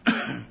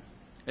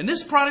 And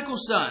this prodigal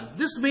son,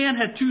 this man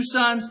had 2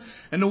 sons,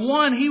 and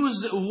one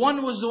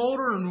was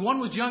older and one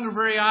was younger,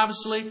 very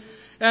obviously.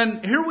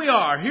 And here we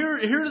are.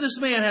 Here this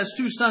man has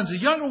 2 sons. The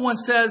younger one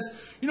says,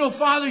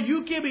 Father,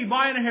 you give me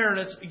my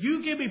inheritance.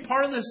 You give me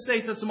part of the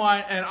estate that's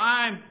mine, and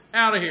I'm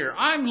out of here.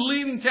 I'm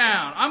leaving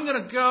town. I'm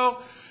going to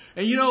go.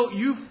 And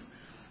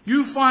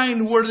you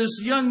find where this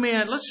young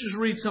man, let's just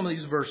read some of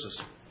these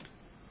verses.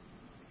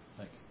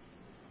 Thank you.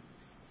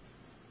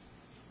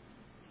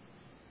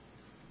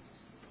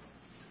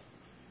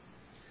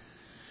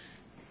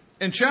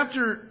 in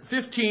chapter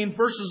 15,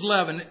 verses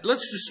 11,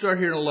 let's just start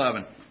here at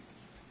 11.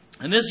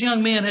 And this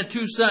young man had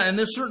two sons, and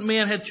this certain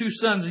man had two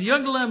sons. And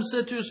young Lem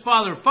said to his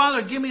father,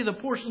 Father, give me the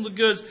portion of the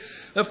goods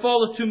that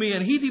falleth to me.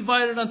 And he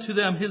divided unto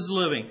them his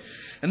living.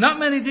 And not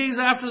many days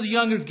after, the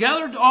younger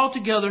gathered all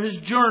together his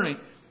journey,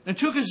 and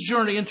took his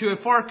journey into a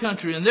far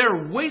country, and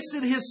there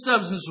wasted his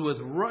substance with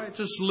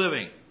righteous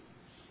living.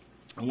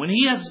 And when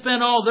he had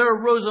spent all, there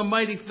arose a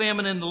mighty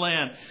famine in the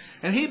land,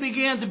 and he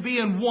began to be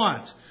in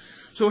want.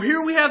 So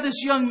here we have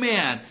this young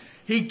man.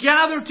 He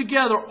gathered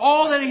together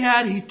all that he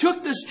had. He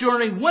took this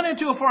journey, went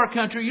into a far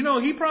country.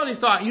 He probably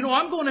thought,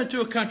 I'm going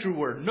into a country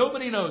where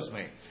nobody knows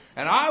me,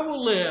 and I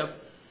will live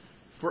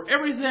for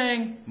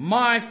everything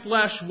my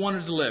flesh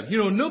wanted to live.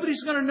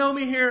 Nobody's going to know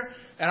me here,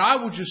 and I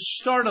will just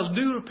start a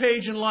new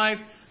page in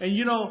life. And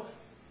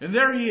and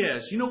there he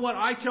is. You know what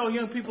I tell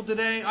young people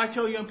today? I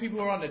tell young people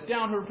who are on the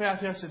downward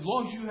path, I said, as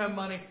long as you have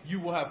money, you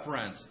will have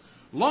friends.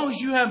 As long as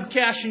you have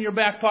cash in your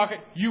back pocket,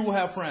 you will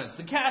have friends.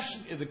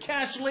 If the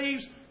cash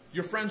leaves,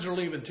 your friends are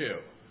leaving too.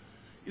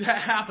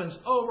 That happens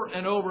over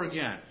and over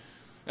again.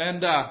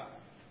 And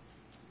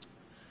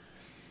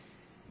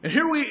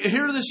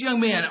here this young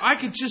man, I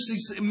could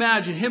just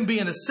imagine him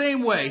being the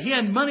same way. He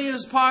had money in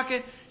his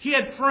pocket. He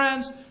had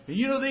friends.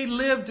 And they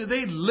lived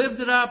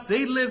it up.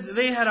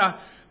 They had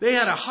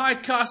a high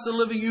cost of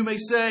living, you may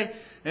say.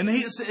 And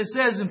it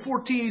says in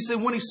 14, he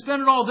said, when he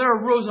spent it all, there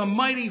arose a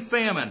mighty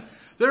famine.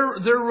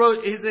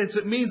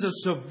 It means a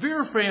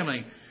severe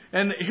famine.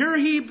 And here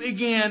he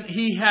began,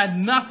 he had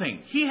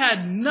nothing. He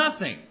had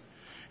nothing.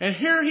 And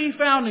here he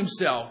found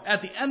himself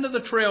at the end of the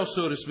trail,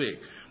 so to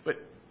speak. But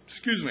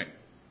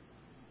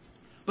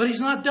he's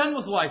not done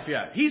with life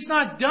yet. He's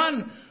not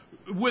done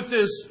with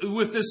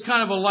this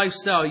kind of a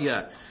lifestyle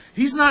yet.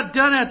 He's not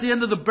done at the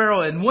end of the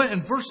barrel. And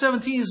in verse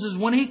 17 it says,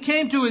 when he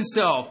came to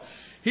himself,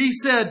 he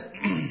said,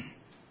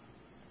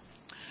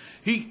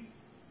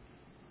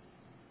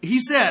 he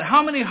said,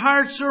 how many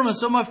hired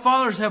servants of my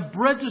father's have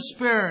bread to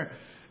spare,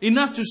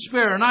 enough to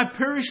spare, and I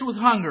perish with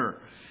hunger.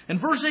 In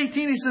verse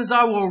 18 he says,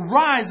 I will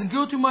arise and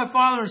go to my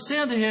father and say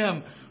unto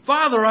him,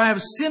 Father, I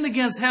have sinned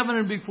against heaven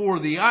and before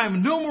thee. I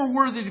am no more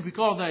worthy to be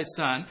called thy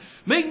son.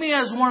 Make me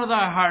as one of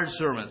thy hired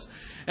servants.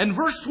 And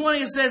verse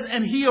 20 it says,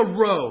 and he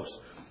arose.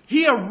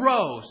 He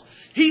arose.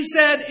 He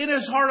said in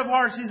his heart of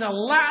hearts, he said,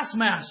 alas,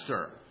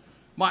 master,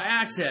 my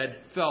axe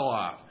head fell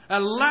off.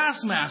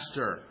 Alas,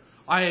 master,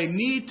 I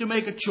need to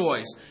make a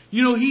choice.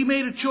 He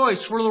made a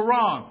choice for the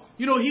wrong.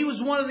 He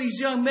was one of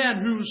these young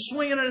men who was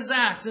swinging at his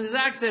axe, and his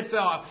axe head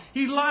fell off.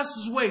 He lost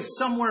his way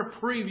somewhere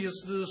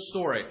previous to this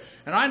story.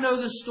 And I know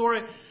this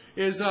story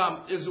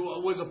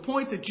was a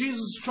point that Jesus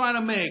is trying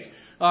to make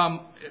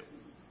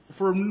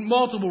for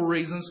multiple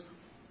reasons.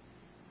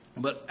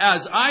 But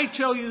as I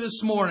tell you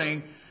this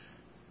morning,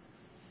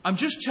 I'm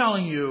just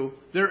telling you,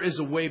 there is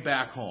a way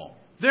back home.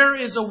 There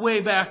is a way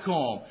back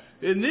home.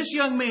 And this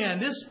young man,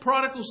 this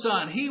prodigal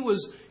son, he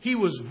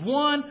was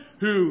one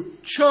who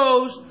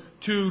chose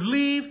to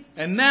leave,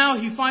 and now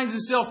he finds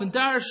himself in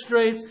dire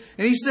straits,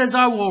 and he says,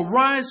 I will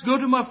arise, go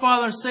to my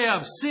father and say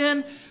I've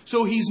sinned.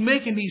 So he's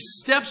making these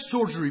steps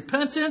towards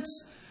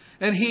repentance,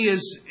 and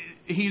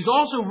he's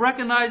also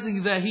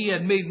recognizing that he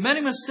had made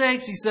many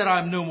mistakes. He said,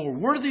 I'm no more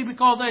worthy to be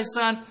called thy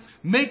son.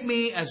 Make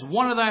me as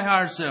one of thy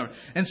hired servants.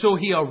 And so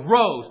he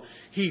arose.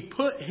 He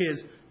put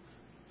his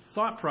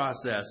thought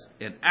process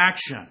in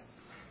action.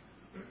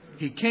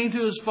 He came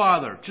to his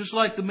father, just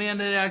like the man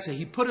that asked.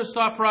 He put his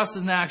thought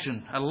process in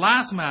action.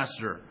 Alas,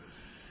 master.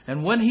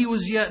 And when he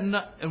was yet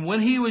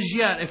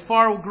a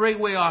far great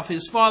way off,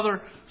 his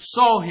father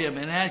saw him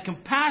and had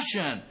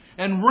compassion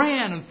and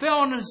ran and fell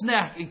on his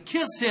neck and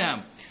kissed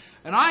him.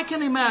 And I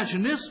can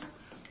imagine this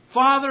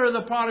father of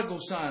the prodigal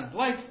son,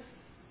 like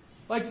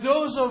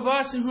those of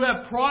us who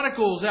have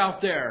prodigals out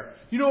there.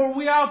 Are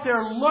we out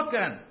there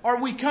looking? Are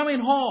we coming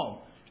home?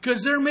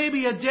 Because there may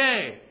be a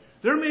day.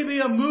 There may be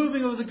a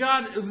moving of the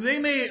God. They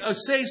may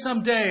say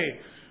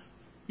someday,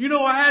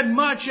 I had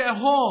much at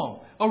home.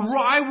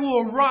 I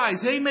will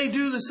arise. They may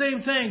do the same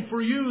thing for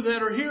you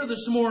that are here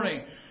this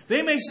morning.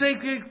 They may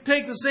take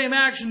the same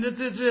action that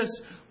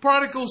this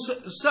prodigal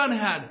son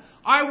had.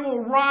 I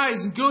will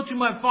rise and go to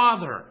my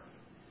father.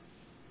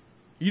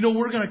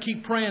 We're going to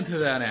keep praying to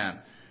that end.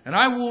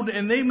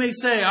 And they may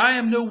say, I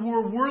am no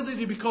more worthy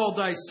to be called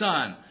thy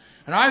son.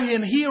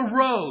 And he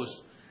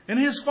arose, and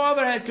his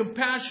father had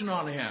compassion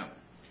on him.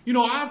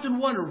 I often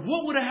wonder,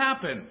 what would have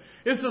happened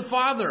if the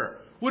father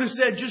would have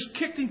said, just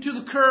kicked him to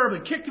the curb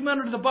and kicked him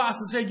under the bus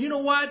and said, you know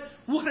what?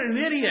 What an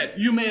idiot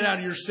you made out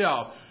of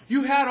yourself.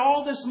 You had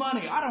all this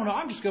money. I don't know.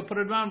 I'm just going to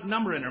put a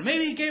number in there.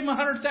 Maybe he gave him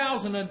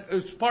 $100,000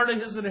 as part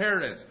of his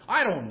inheritance.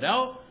 I don't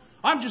know.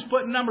 I'm just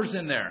putting numbers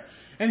in there.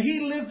 And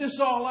he lived this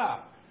all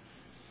out.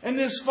 And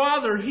this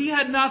father, he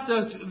had not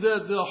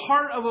the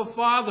heart of a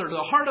father, the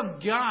heart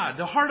of God,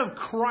 the heart of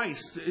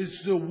Christ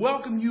is to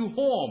welcome you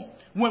home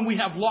when we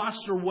have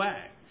lost our way.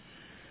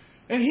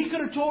 And he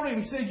could have told him,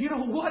 he said,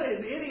 what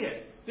an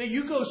idiot that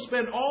you go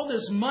spend all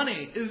this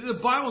money. The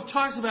Bible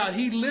talks about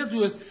he lived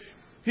with,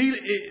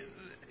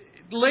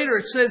 later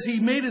it says he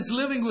made his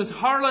living with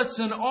harlots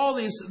and all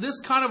this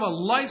kind of a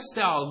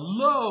lifestyle,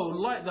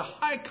 the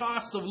high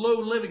cost of low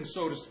living,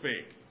 so to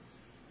speak.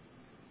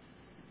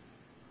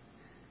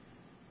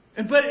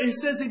 But it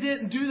says he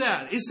didn't do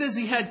that. It says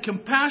he had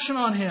compassion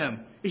on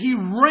him. He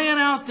ran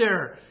out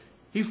there.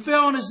 He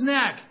fell on his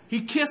neck.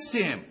 He kissed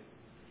him.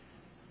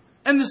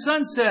 And the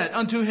son said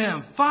unto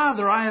him,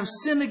 Father, I have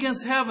sinned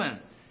against heaven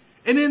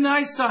and in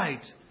thy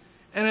sight,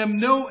 and am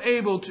no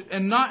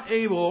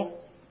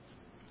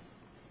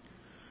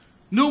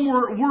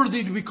more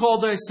worthy to be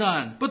called thy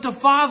son. But the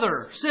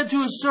father said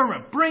to his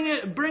servant, Bring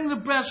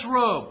the best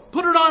robe,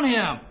 put it on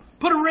him,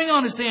 put a ring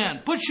on his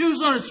hand, put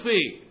shoes on his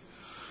feet.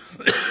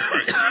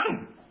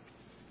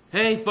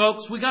 Hey,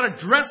 folks, we got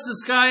to dress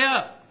this guy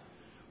up.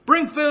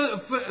 Bring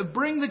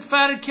the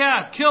fatted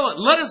calf, kill it,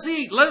 let us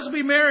eat, let us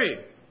be merry.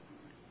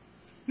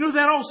 You know,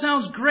 that all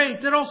sounds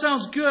great. That all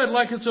sounds good,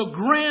 like it's a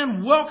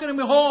grand welcome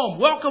home.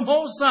 Welcome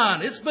home,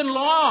 son. It's been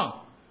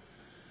long.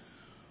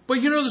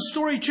 But you know, the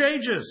story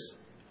changes.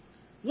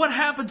 What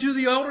happened to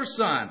the elder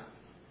son?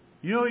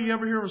 You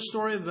ever hear a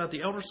story about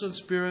the elder son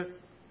spirit?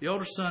 The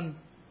elder son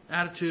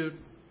attitude?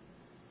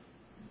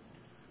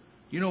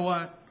 You know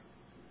what?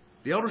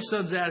 The elder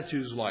son's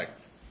attitude is like,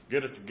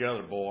 get it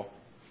together, boy.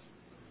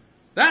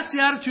 That's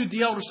the attitude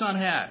the elder son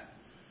had.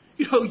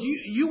 You know,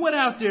 you went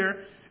out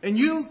there and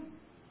you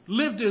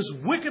lived this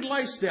wicked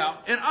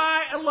lifestyle, and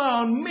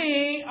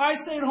I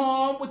stayed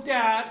home with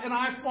dad, and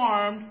I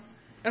farmed,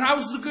 and I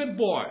was the good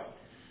boy.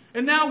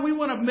 And now we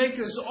want to make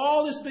us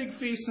all this big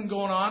feasting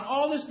going on,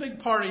 all this big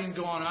partying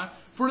going on,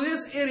 for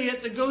this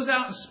idiot that goes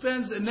out and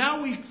spends, and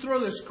now we throw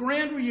this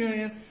grand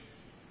reunion.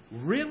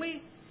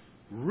 Really?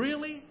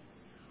 Really?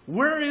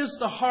 Where is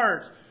the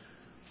heart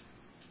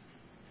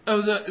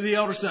of the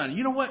elder son?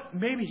 You know what?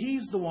 Maybe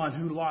he's the one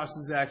who lost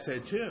his axe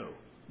head too,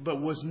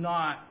 but was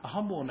not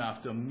humble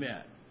enough to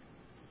admit,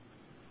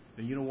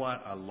 and you know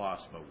what? I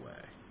lost my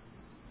way.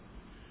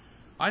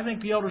 I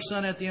think the elder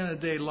son at the end of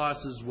the day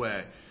lost his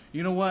way.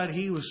 You know what?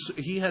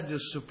 He had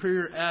this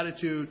superior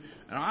attitude,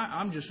 and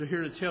I'm just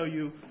here to tell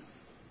you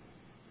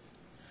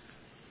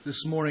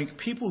this morning,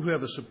 people who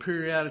have a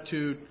superior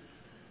attitude,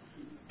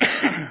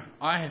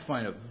 I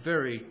find it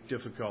very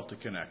difficult to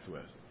connect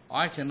with.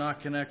 I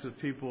cannot connect with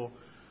people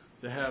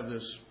that have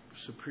this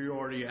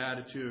superiority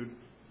attitude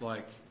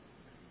like,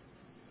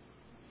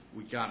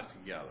 we got it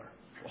together.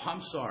 Well,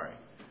 I'm sorry.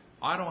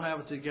 I don't have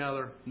it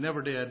together.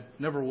 Never did.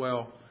 Never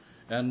will.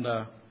 And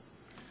if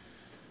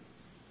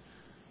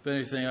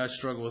anything, I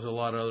struggle with a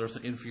lot of other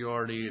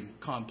inferiority and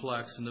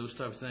complex and those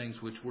type of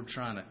things, which we're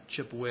trying to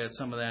chip away at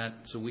some of that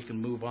so we can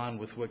move on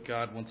with what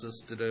God wants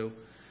us to do.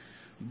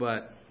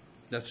 But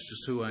that's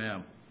just who I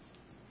am.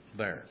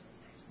 There.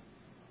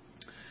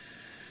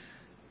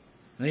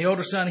 And the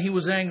older son, he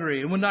was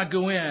angry and would not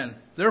go in.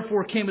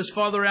 Therefore came his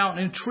father out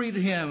and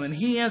entreated him. And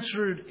he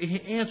answered,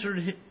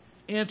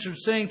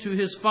 saying to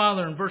his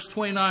father in verse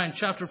 29,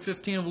 chapter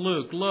 15 of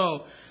Luke,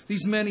 Lo,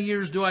 these many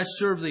years do I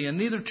serve thee, and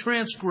neither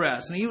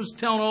transgress. And he was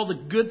telling all the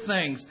good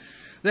things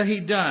that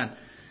he'd done.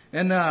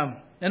 And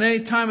at any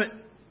time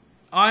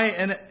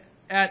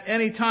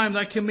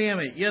thy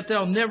commandment, yet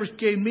thou never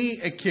gave me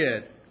a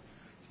kid,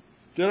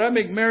 that I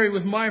make merry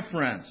with my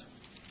friends.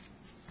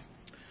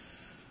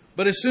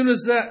 But as soon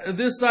as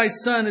this thy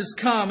son is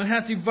come, and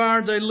hath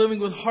devoured thy living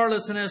with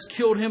harlots, and has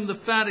killed him the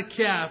fatted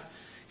calf,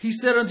 he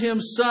said unto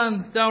him,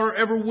 Son, thou art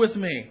ever with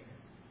me,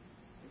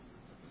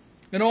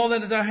 and all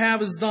that thou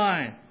have is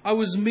thine. I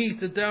was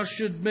meet that thou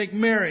should make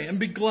merry and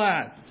be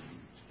glad.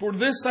 For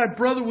this thy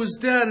brother was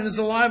dead and is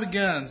alive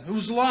again, who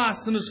was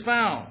lost and is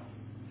found.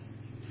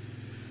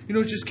 You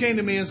know, it just came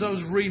to me as I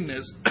was reading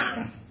this.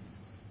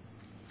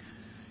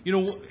 You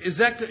know, is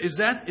that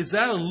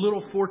a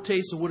little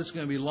foretaste of what it's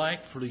going to be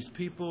like for these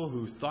people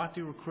who thought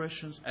they were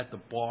Christians at the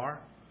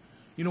bar?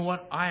 You know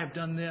what? I have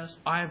done this.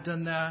 I have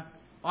done that.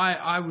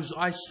 I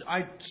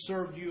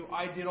served you.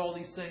 I did all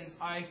these things.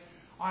 I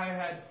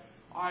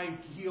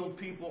healed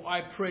people.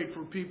 I prayed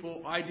for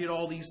people. I did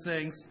all these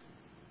things.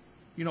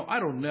 You know, I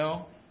don't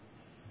know.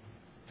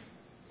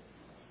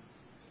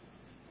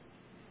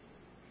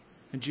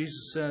 And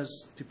Jesus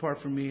says, Depart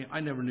from me.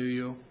 I never knew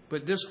you.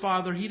 But this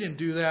father, he didn't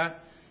do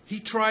that. He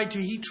tried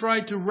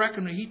to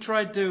reckon. He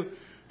tried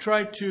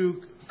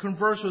to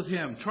converse with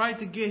him. Tried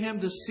to get him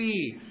to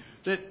see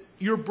that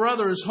your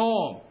brother is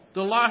home.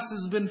 The lost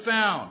has been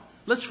found.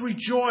 Let's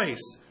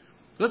rejoice.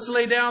 Let's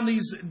lay down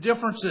these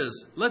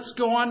differences. Let's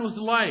go on with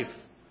life.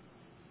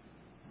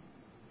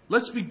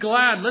 Let's be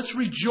glad. Let's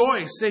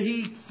rejoice that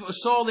he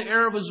saw the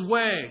error of his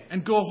way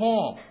and go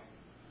home.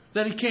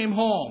 That he came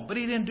home. But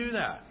he didn't do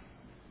that.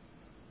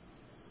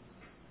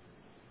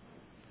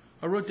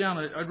 I wrote down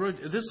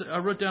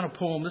a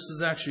poem. This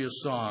is actually a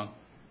song.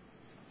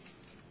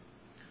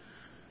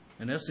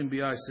 And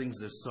SMBI sings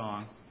this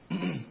song.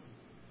 And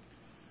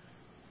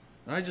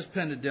I just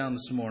penned it down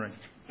this morning.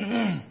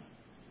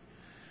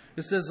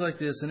 It says like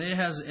this, and it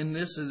has in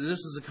this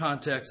is the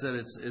context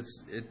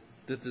that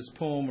that this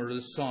poem or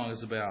this song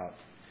is about.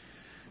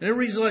 And it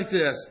reads like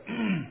this.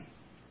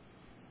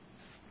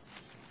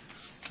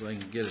 So I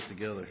can get it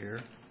together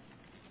here.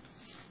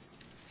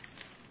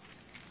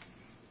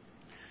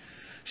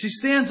 She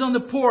stands on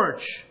the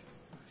porch.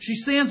 She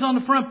stands on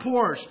the front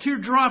porch,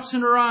 teardrops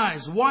in her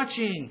eyes,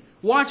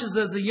 watches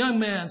as the young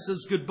man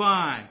says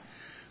goodbye.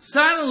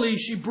 Silently,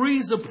 she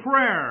breathes a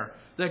prayer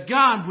that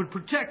God would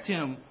protect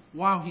him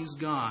while he's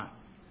gone.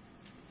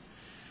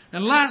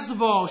 And last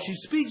of all, she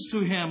speaks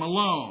to him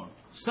alone.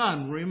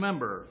 Son,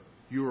 remember,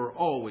 you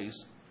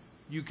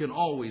can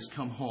always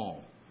come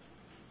home.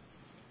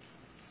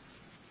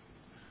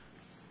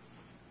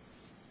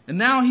 And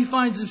now he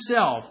finds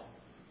himself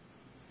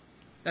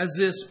as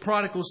this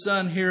prodigal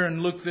son here in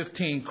Luke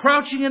 15,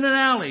 crouching in an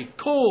alley,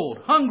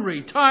 cold,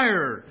 hungry,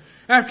 tired,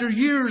 after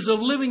years of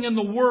living in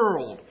the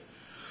world.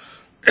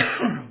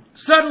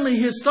 Suddenly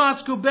his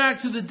thoughts go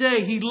back to the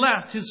day he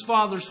left his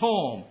father's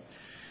home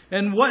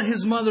and what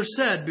his mother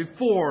said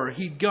before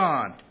he'd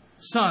gone.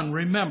 Son,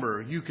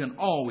 remember, you can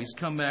always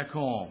come back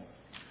home.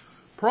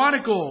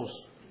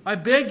 Prodigals, I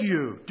beg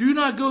you, do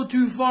not go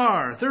too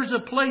far. There's a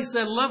place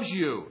that loves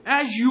you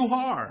as you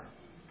are.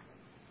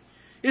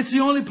 It's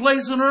the only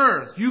place on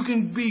earth you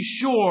can be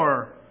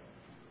sure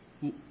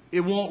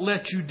it won't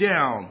let you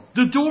down.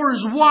 The door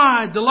is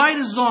wide. The light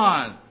is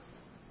on.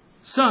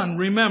 Son,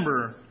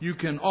 remember, you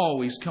can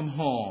always come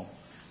home.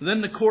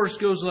 Then the chorus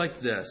goes like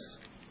this.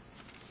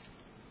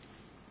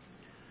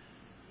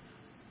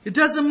 It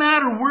doesn't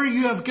matter where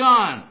you have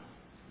gone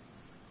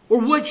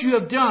or what you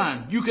have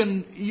done.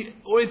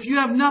 Or if you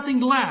have nothing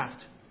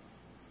left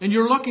and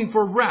you're looking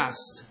for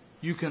rest,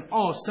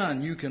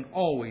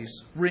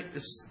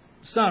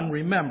 son,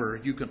 remember,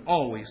 you can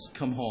always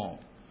come home.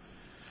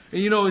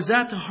 And is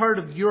that the heart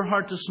of your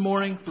heart this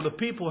morning? For the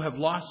people who have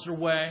lost their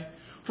way,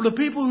 for the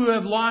people who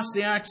have lost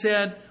the axe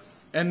head,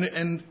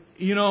 and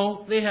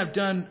they have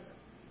done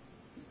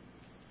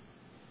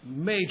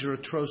major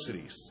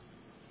atrocities.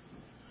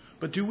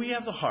 But do we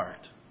have the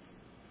heart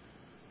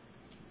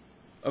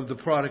of the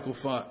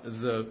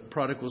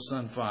prodigal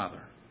son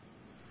father?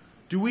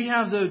 Do we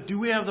have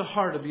the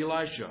heart of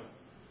Elisha?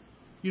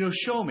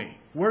 Show me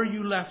where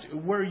you lost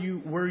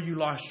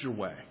your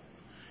way.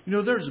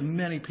 There's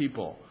many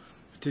people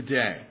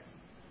today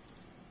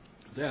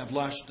that have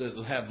lost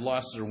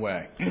their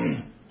way.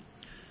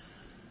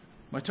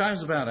 My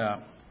time's about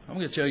up. I'm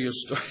going to tell you a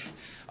story.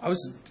 I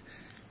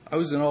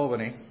was in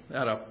Albany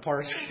at a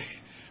party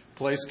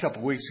place a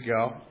couple weeks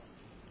ago.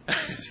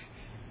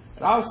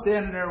 And I was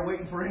standing there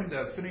waiting for him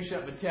to finish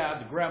up the tab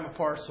to grab my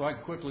parts so I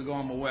could quickly go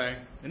on my way.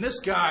 And this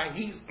guy,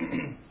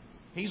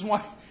 he's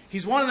one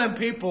of them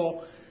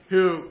people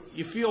who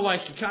you feel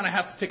like you kind of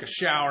have to take a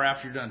shower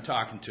after you're done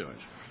talking to him.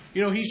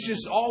 He's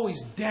just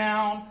always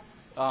down,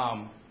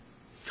 kind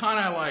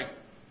of like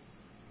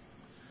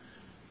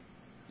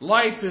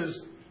life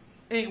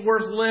ain't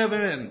worth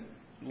living,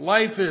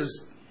 and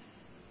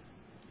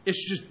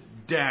it's just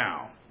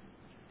down.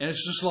 And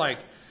it's just like,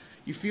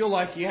 you feel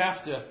like you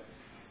have to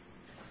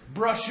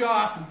brush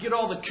off and get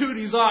all the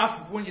cooties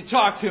off when you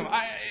talk to him.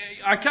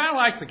 I kind of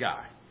like the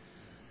guy.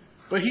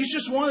 But he's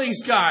just one of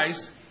these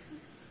guys,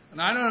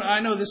 and I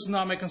know this is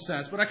not making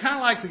sense, but I kind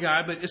of like the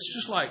guy, but it's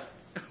just like,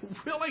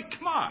 really?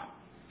 Come on.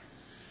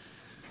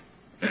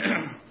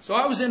 So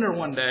I was in there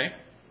one day,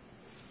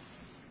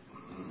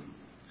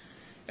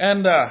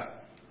 and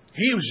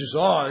he was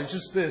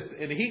just this,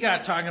 and he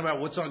got talking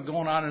about what's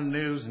going on in the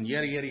news and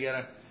yada, yada,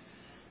 yada.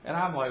 And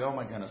I'm like, oh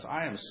my goodness,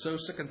 I am so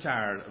sick and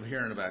tired of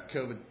hearing about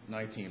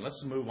COVID-19.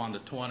 Let's move on to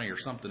 20 or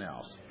something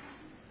else.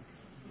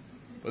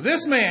 But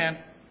this man,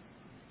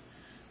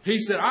 he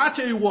said, I'll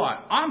tell you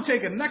what, I'm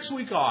taking next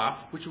week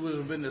off, which would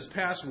have been this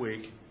past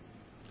week.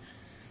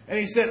 And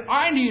he said,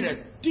 I need to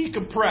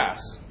decompress.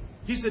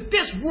 He said,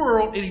 this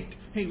world, and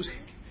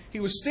he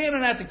was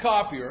standing at the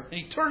copier, and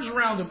he turns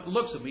around and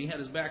looks at me. He had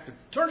his back to,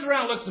 turns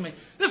around and looks at me.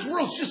 This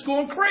world's just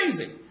going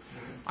crazy.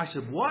 I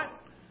said, what?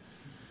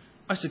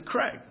 I said,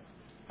 Craig.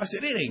 I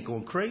said, it ain't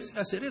going crazy.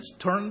 I said, it's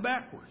turning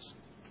backwards.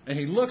 And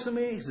he looks at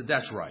me. He said,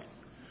 that's right.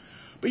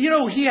 But he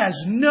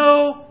has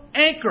no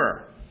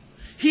anchor.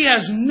 He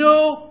has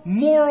no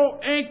moral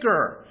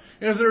anchor.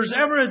 And if there's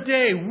ever a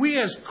day we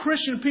as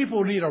Christian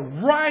people need to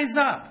rise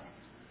up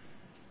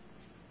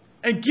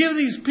and give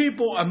these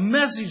people a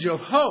message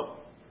of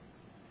hope.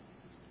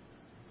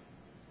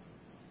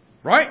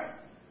 Right?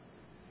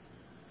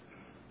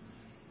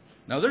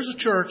 Now there's a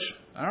church.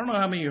 I don't know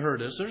how many of you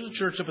heard this. There's a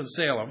church up in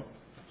Salem.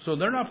 So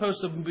they're not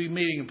supposed to be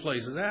meeting in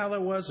places. Is that how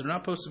that was? They're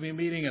not supposed to be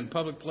meeting in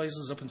public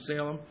places up in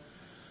Salem.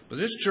 But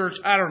this church,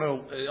 I don't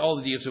know all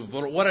the details,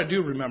 but what I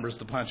do remember is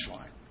the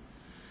punchline.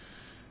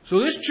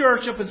 So this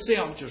church up in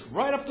Salem, just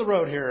right up the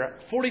road here,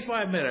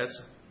 45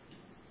 minutes,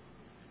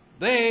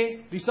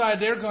 they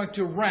decided they're going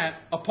to rent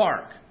a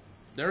park.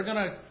 They're going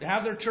to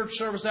have their church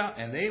service out,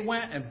 and they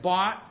went and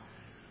bought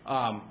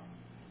a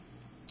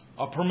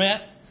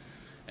permit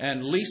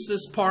and leased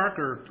this park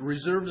or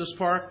reserved this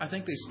park. I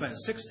think they spent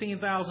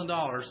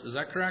 $16,000. Is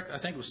that correct? I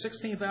think it was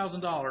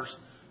 $16,000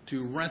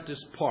 to rent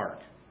this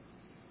park.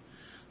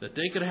 That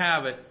they could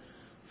have it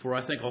for,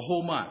 I think, a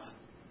whole month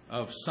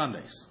of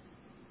Sundays.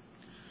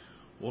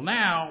 Well,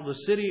 now the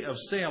city of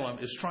Salem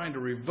is trying to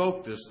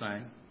revoke this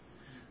thing.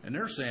 And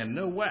they're saying,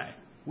 no way.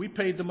 We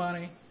paid the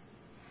money.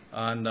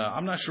 And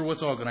I'm not sure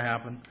what's all going to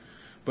happen.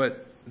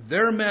 But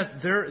their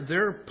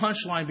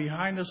punchline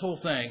behind this whole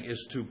thing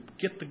is to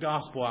get the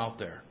gospel out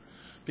there.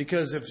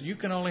 Because if you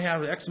can only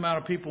have X amount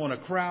of people in a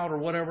crowd or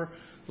whatever,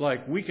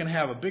 like we can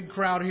have a big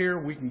crowd here,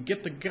 we can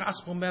get the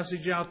gospel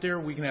message out there,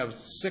 we can have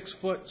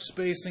 6-foot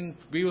spacing,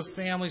 be with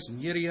families,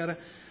 and yada yada.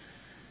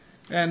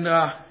 And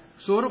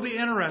so it'll be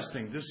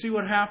interesting to see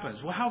what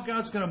happens. Well, how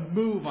God's going to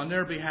move on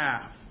their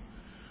behalf.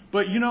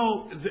 But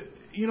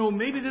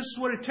maybe this is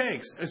what it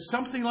takes. It's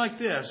something like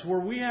this, where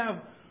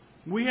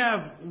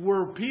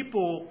where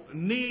people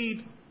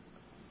need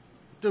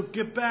to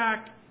get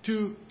back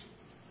to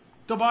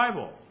the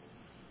Bible.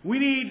 We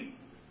need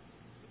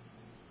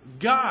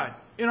God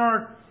in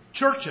our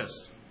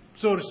churches,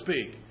 so to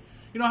speak.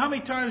 How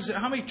many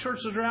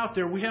churches are out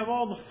there? We have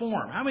all the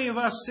form. How many of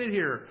us sit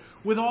here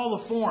with all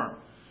the form?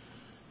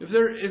 If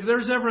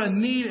there's ever a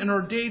need in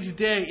our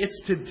day-to-day,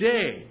 it's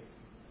today.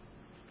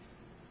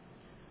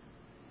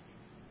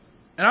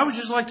 And I would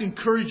just like to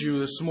encourage you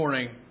this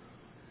morning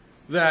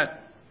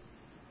that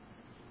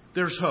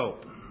there's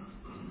hope.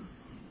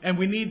 And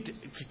we need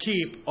to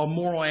keep a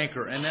moral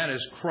anchor, and that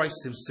is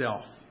Christ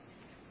Himself.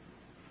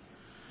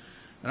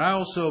 And I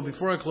also,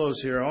 before I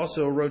close here, I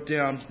also wrote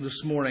down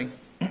this morning,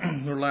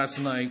 or last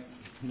night,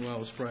 well, it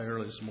was probably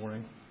early this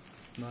morning.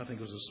 No, I think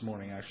it was this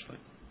morning, actually.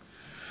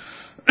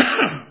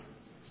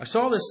 I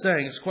saw this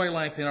saying, it's quite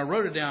lengthy, and I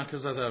wrote it down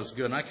because I thought it was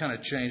good, and I kind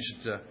of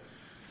changed it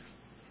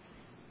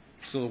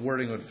so the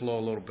wording would flow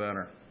a little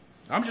better.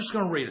 I'm just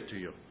going to read it to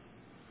you.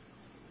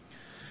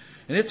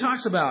 And it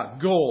talks about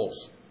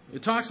goals.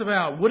 It talks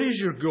about what is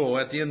your goal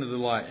at the end of the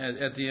life,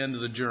 at the end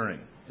of the journey.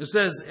 It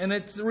says, and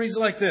it reads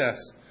like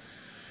this.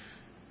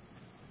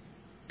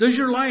 Does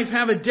your life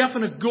have a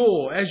definite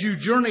goal as you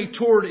journey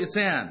toward its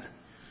end?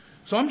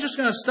 So I'm just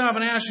going to stop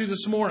and ask you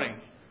this morning,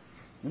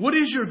 what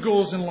is your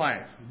goals in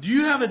life? Do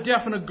you have a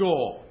definite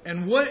goal?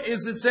 And what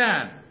is its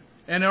end?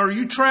 And are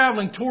you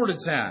traveling toward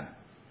its end?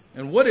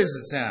 And what is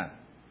its end?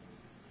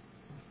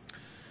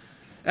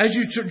 As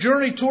you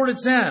journey toward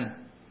its end,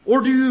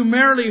 or do you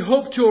merely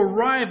hope to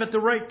arrive at the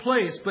right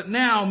place, but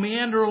now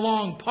meander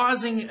along,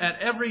 pausing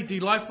at every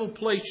delightful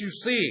place you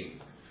see?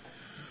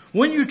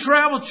 When you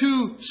travel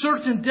to a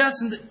certain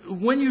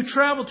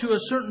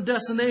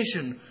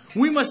destination,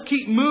 we must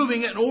keep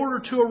moving in order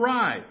to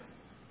arrive.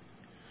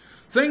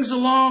 Things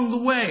along the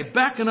way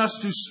beckon us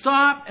to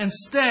stop and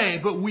stay,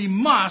 but we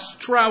must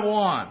travel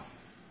on.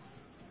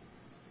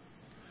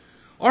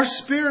 Our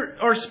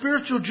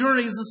spiritual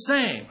journey is the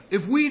same.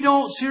 If we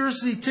don't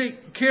seriously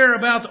take care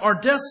about our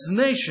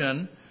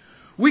destination,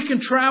 we can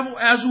travel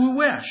as we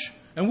wish.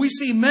 And we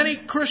see many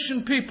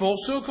Christian people,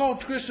 so-called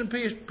Christian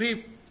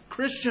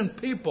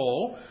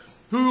people,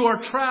 who are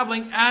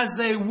traveling as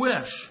they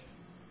wish.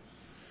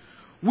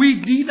 We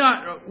need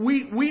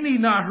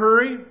not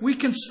hurry. We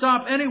can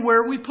stop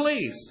anywhere we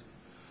please.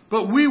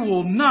 But we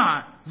will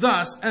not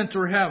thus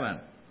enter heaven.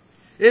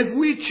 If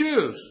we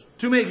choose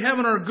to make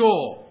heaven our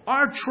goal,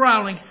 our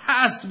traveling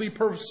has to be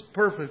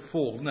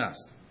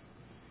purposefulness,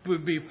 to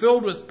be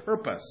filled with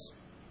purpose.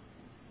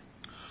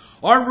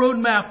 Our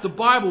roadmap, the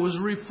Bible, is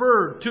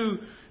referred to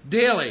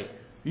daily.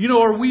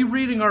 Are we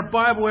reading our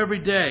Bible every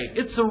day?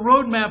 It's the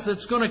roadmap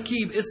that's going to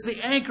keep. It's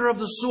the anchor of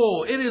the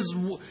soul. It is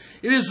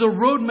the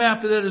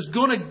roadmap that is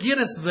going to get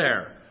us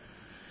there,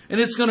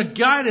 and it's going to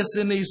guide us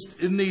in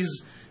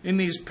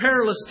these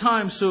perilous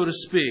times, so to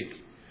speak.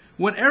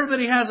 When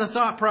everybody has a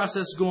thought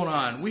process going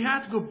on, we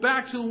have to go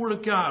back to the Word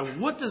of God.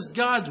 What does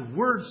God's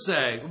Word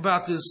say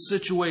about this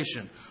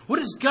situation? What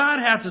does God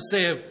have to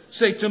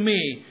say to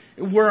me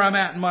where I'm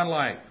at in my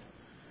life?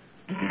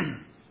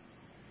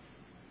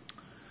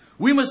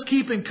 We must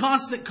keep in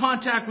constant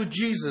contact with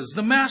Jesus,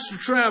 the master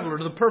traveler,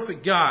 the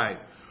perfect guide.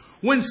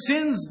 When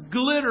sin's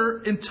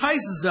glitter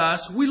entices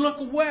us, we look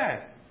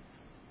away.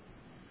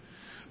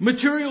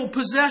 Material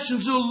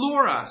possessions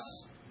allure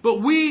us,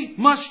 but we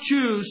must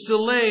choose to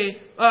lay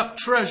up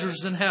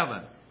treasures in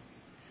heaven.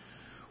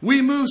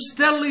 We move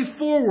steadily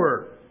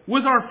forward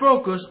with our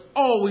focus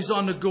always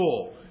on the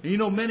goal.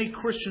 And many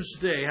Christians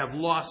today have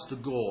lost the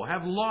goal,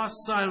 have lost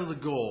sight of the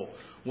goal.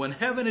 When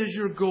heaven is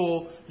your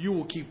goal, you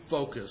will keep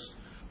focused.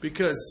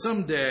 Because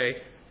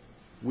someday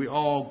we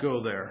all go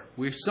there.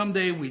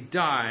 Someday we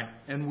die,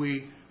 and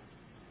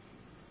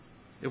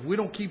if we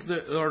don't keep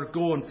our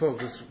goal in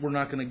focus, we're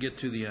not going to get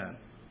to the end,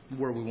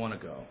 where we want to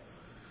go.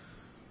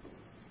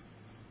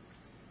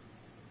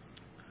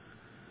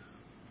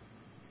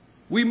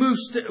 We move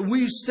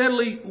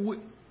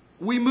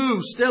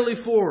steadily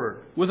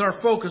forward with our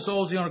focus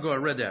always on the goal. I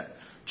read that.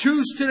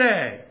 Choose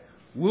today.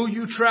 Will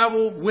you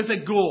travel with a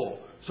goal?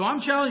 So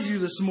I'm challenging you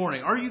this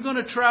morning. Are you going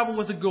to travel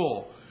with a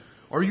goal?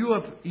 Are you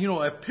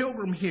a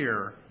pilgrim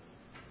here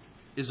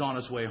is on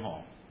his way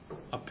home.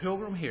 A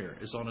pilgrim here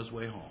is on his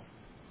way home.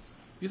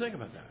 You think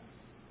about that.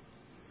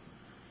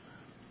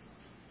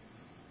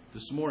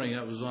 This morning,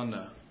 I was on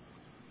the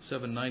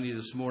 790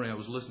 this morning. I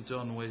was listening to it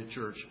on the way to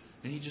church.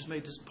 And he just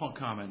made this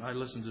comment. I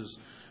listen to this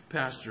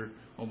pastor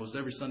almost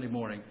every Sunday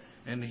morning.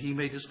 And he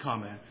made this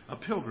comment. A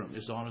pilgrim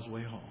is on his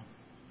way home.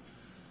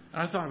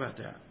 And I thought about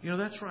that.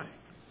 That's right.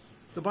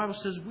 The Bible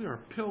says we are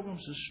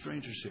pilgrims and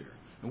strangers here.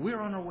 And we're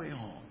on our way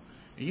home.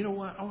 And you know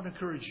what? I want to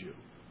encourage you.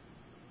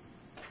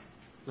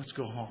 Let's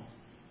go home.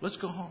 Let's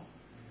go home.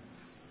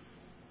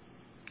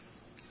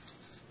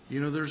 You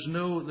know, there's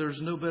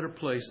no better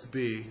place to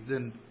be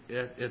than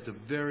at the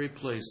very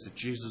place that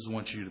Jesus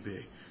wants you to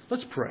be.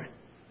 Let's pray.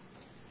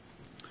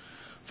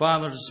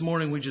 Father, this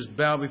morning we just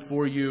bow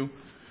before you.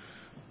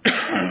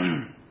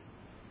 And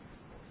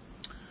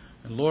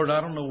Lord, I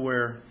don't know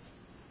where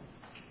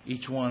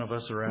each one of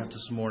us are at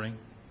this morning,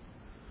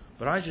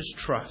 but I just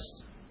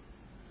trust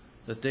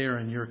that they are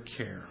in your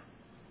care.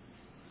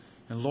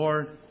 And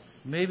Lord,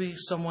 maybe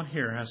someone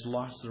here has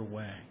lost their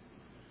way.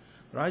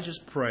 But I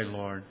just pray,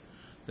 Lord,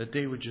 that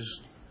they would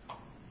just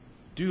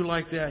do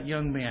like that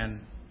young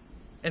man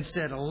and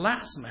said,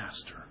 "Alas,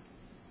 Master."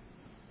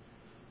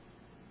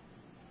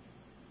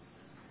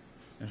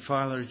 And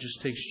Father, it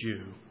just takes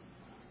you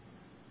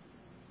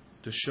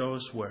to show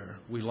us where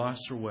we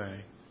lost our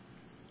way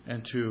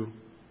and to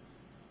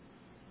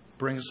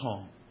bring us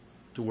home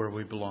to where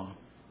we belong.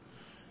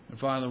 And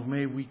Father,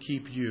 may we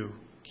keep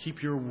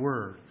your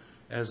word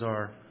as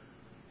our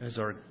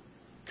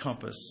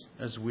compass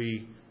as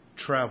we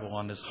travel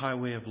on this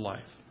highway of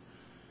life.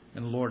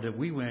 And Lord, that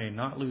we may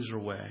not lose our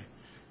way,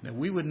 that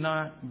we would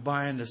not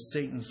buy into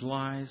Satan's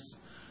lies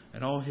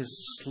and all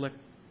his slick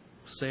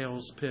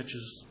sales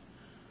pitches.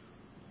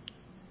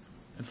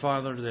 And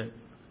Father, that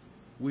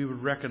we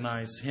would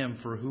recognize him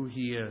for who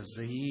he is,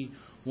 that he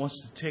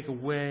wants to take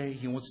away,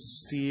 he wants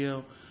to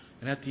steal,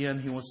 and at the end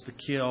he wants to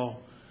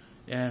kill.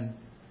 And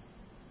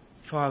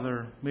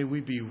Father, may we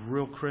be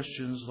real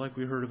Christians like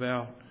we heard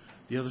about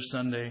the other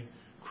Sunday,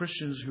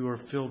 Christians who are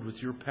filled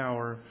with your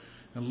power.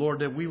 And Lord,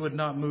 that we would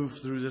not move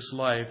through this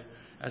life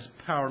as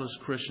powerless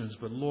Christians,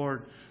 but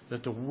Lord,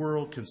 that the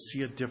world can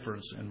see a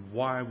difference in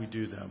why we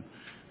do them.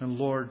 And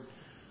Lord,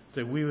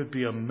 that we would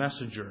be a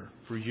messenger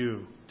for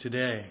you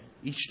today,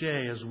 each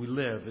day as we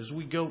live, as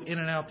we go in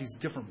and out these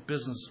different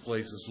business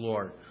places,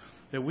 Lord,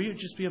 that we would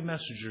just be a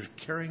messenger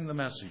carrying the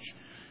message.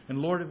 And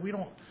Lord, if we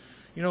don't,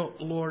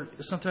 Lord,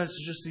 sometimes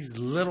it's just these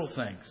little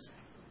things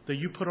that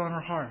you put on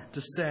our heart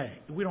to say.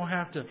 We don't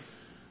have to,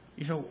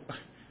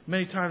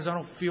 many times I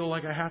don't feel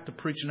like I have to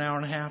preach an hour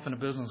and a half in a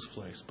business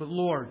place. But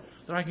Lord,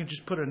 that I can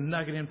just put a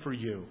nugget in for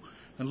you.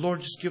 And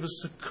Lord, just give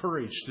us the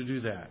courage to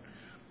do that.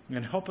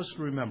 And help us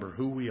to remember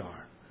who we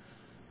are.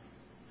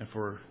 And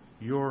for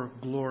your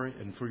glory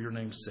and for your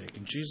name's sake.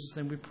 In Jesus'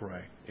 name we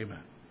pray.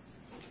 Amen.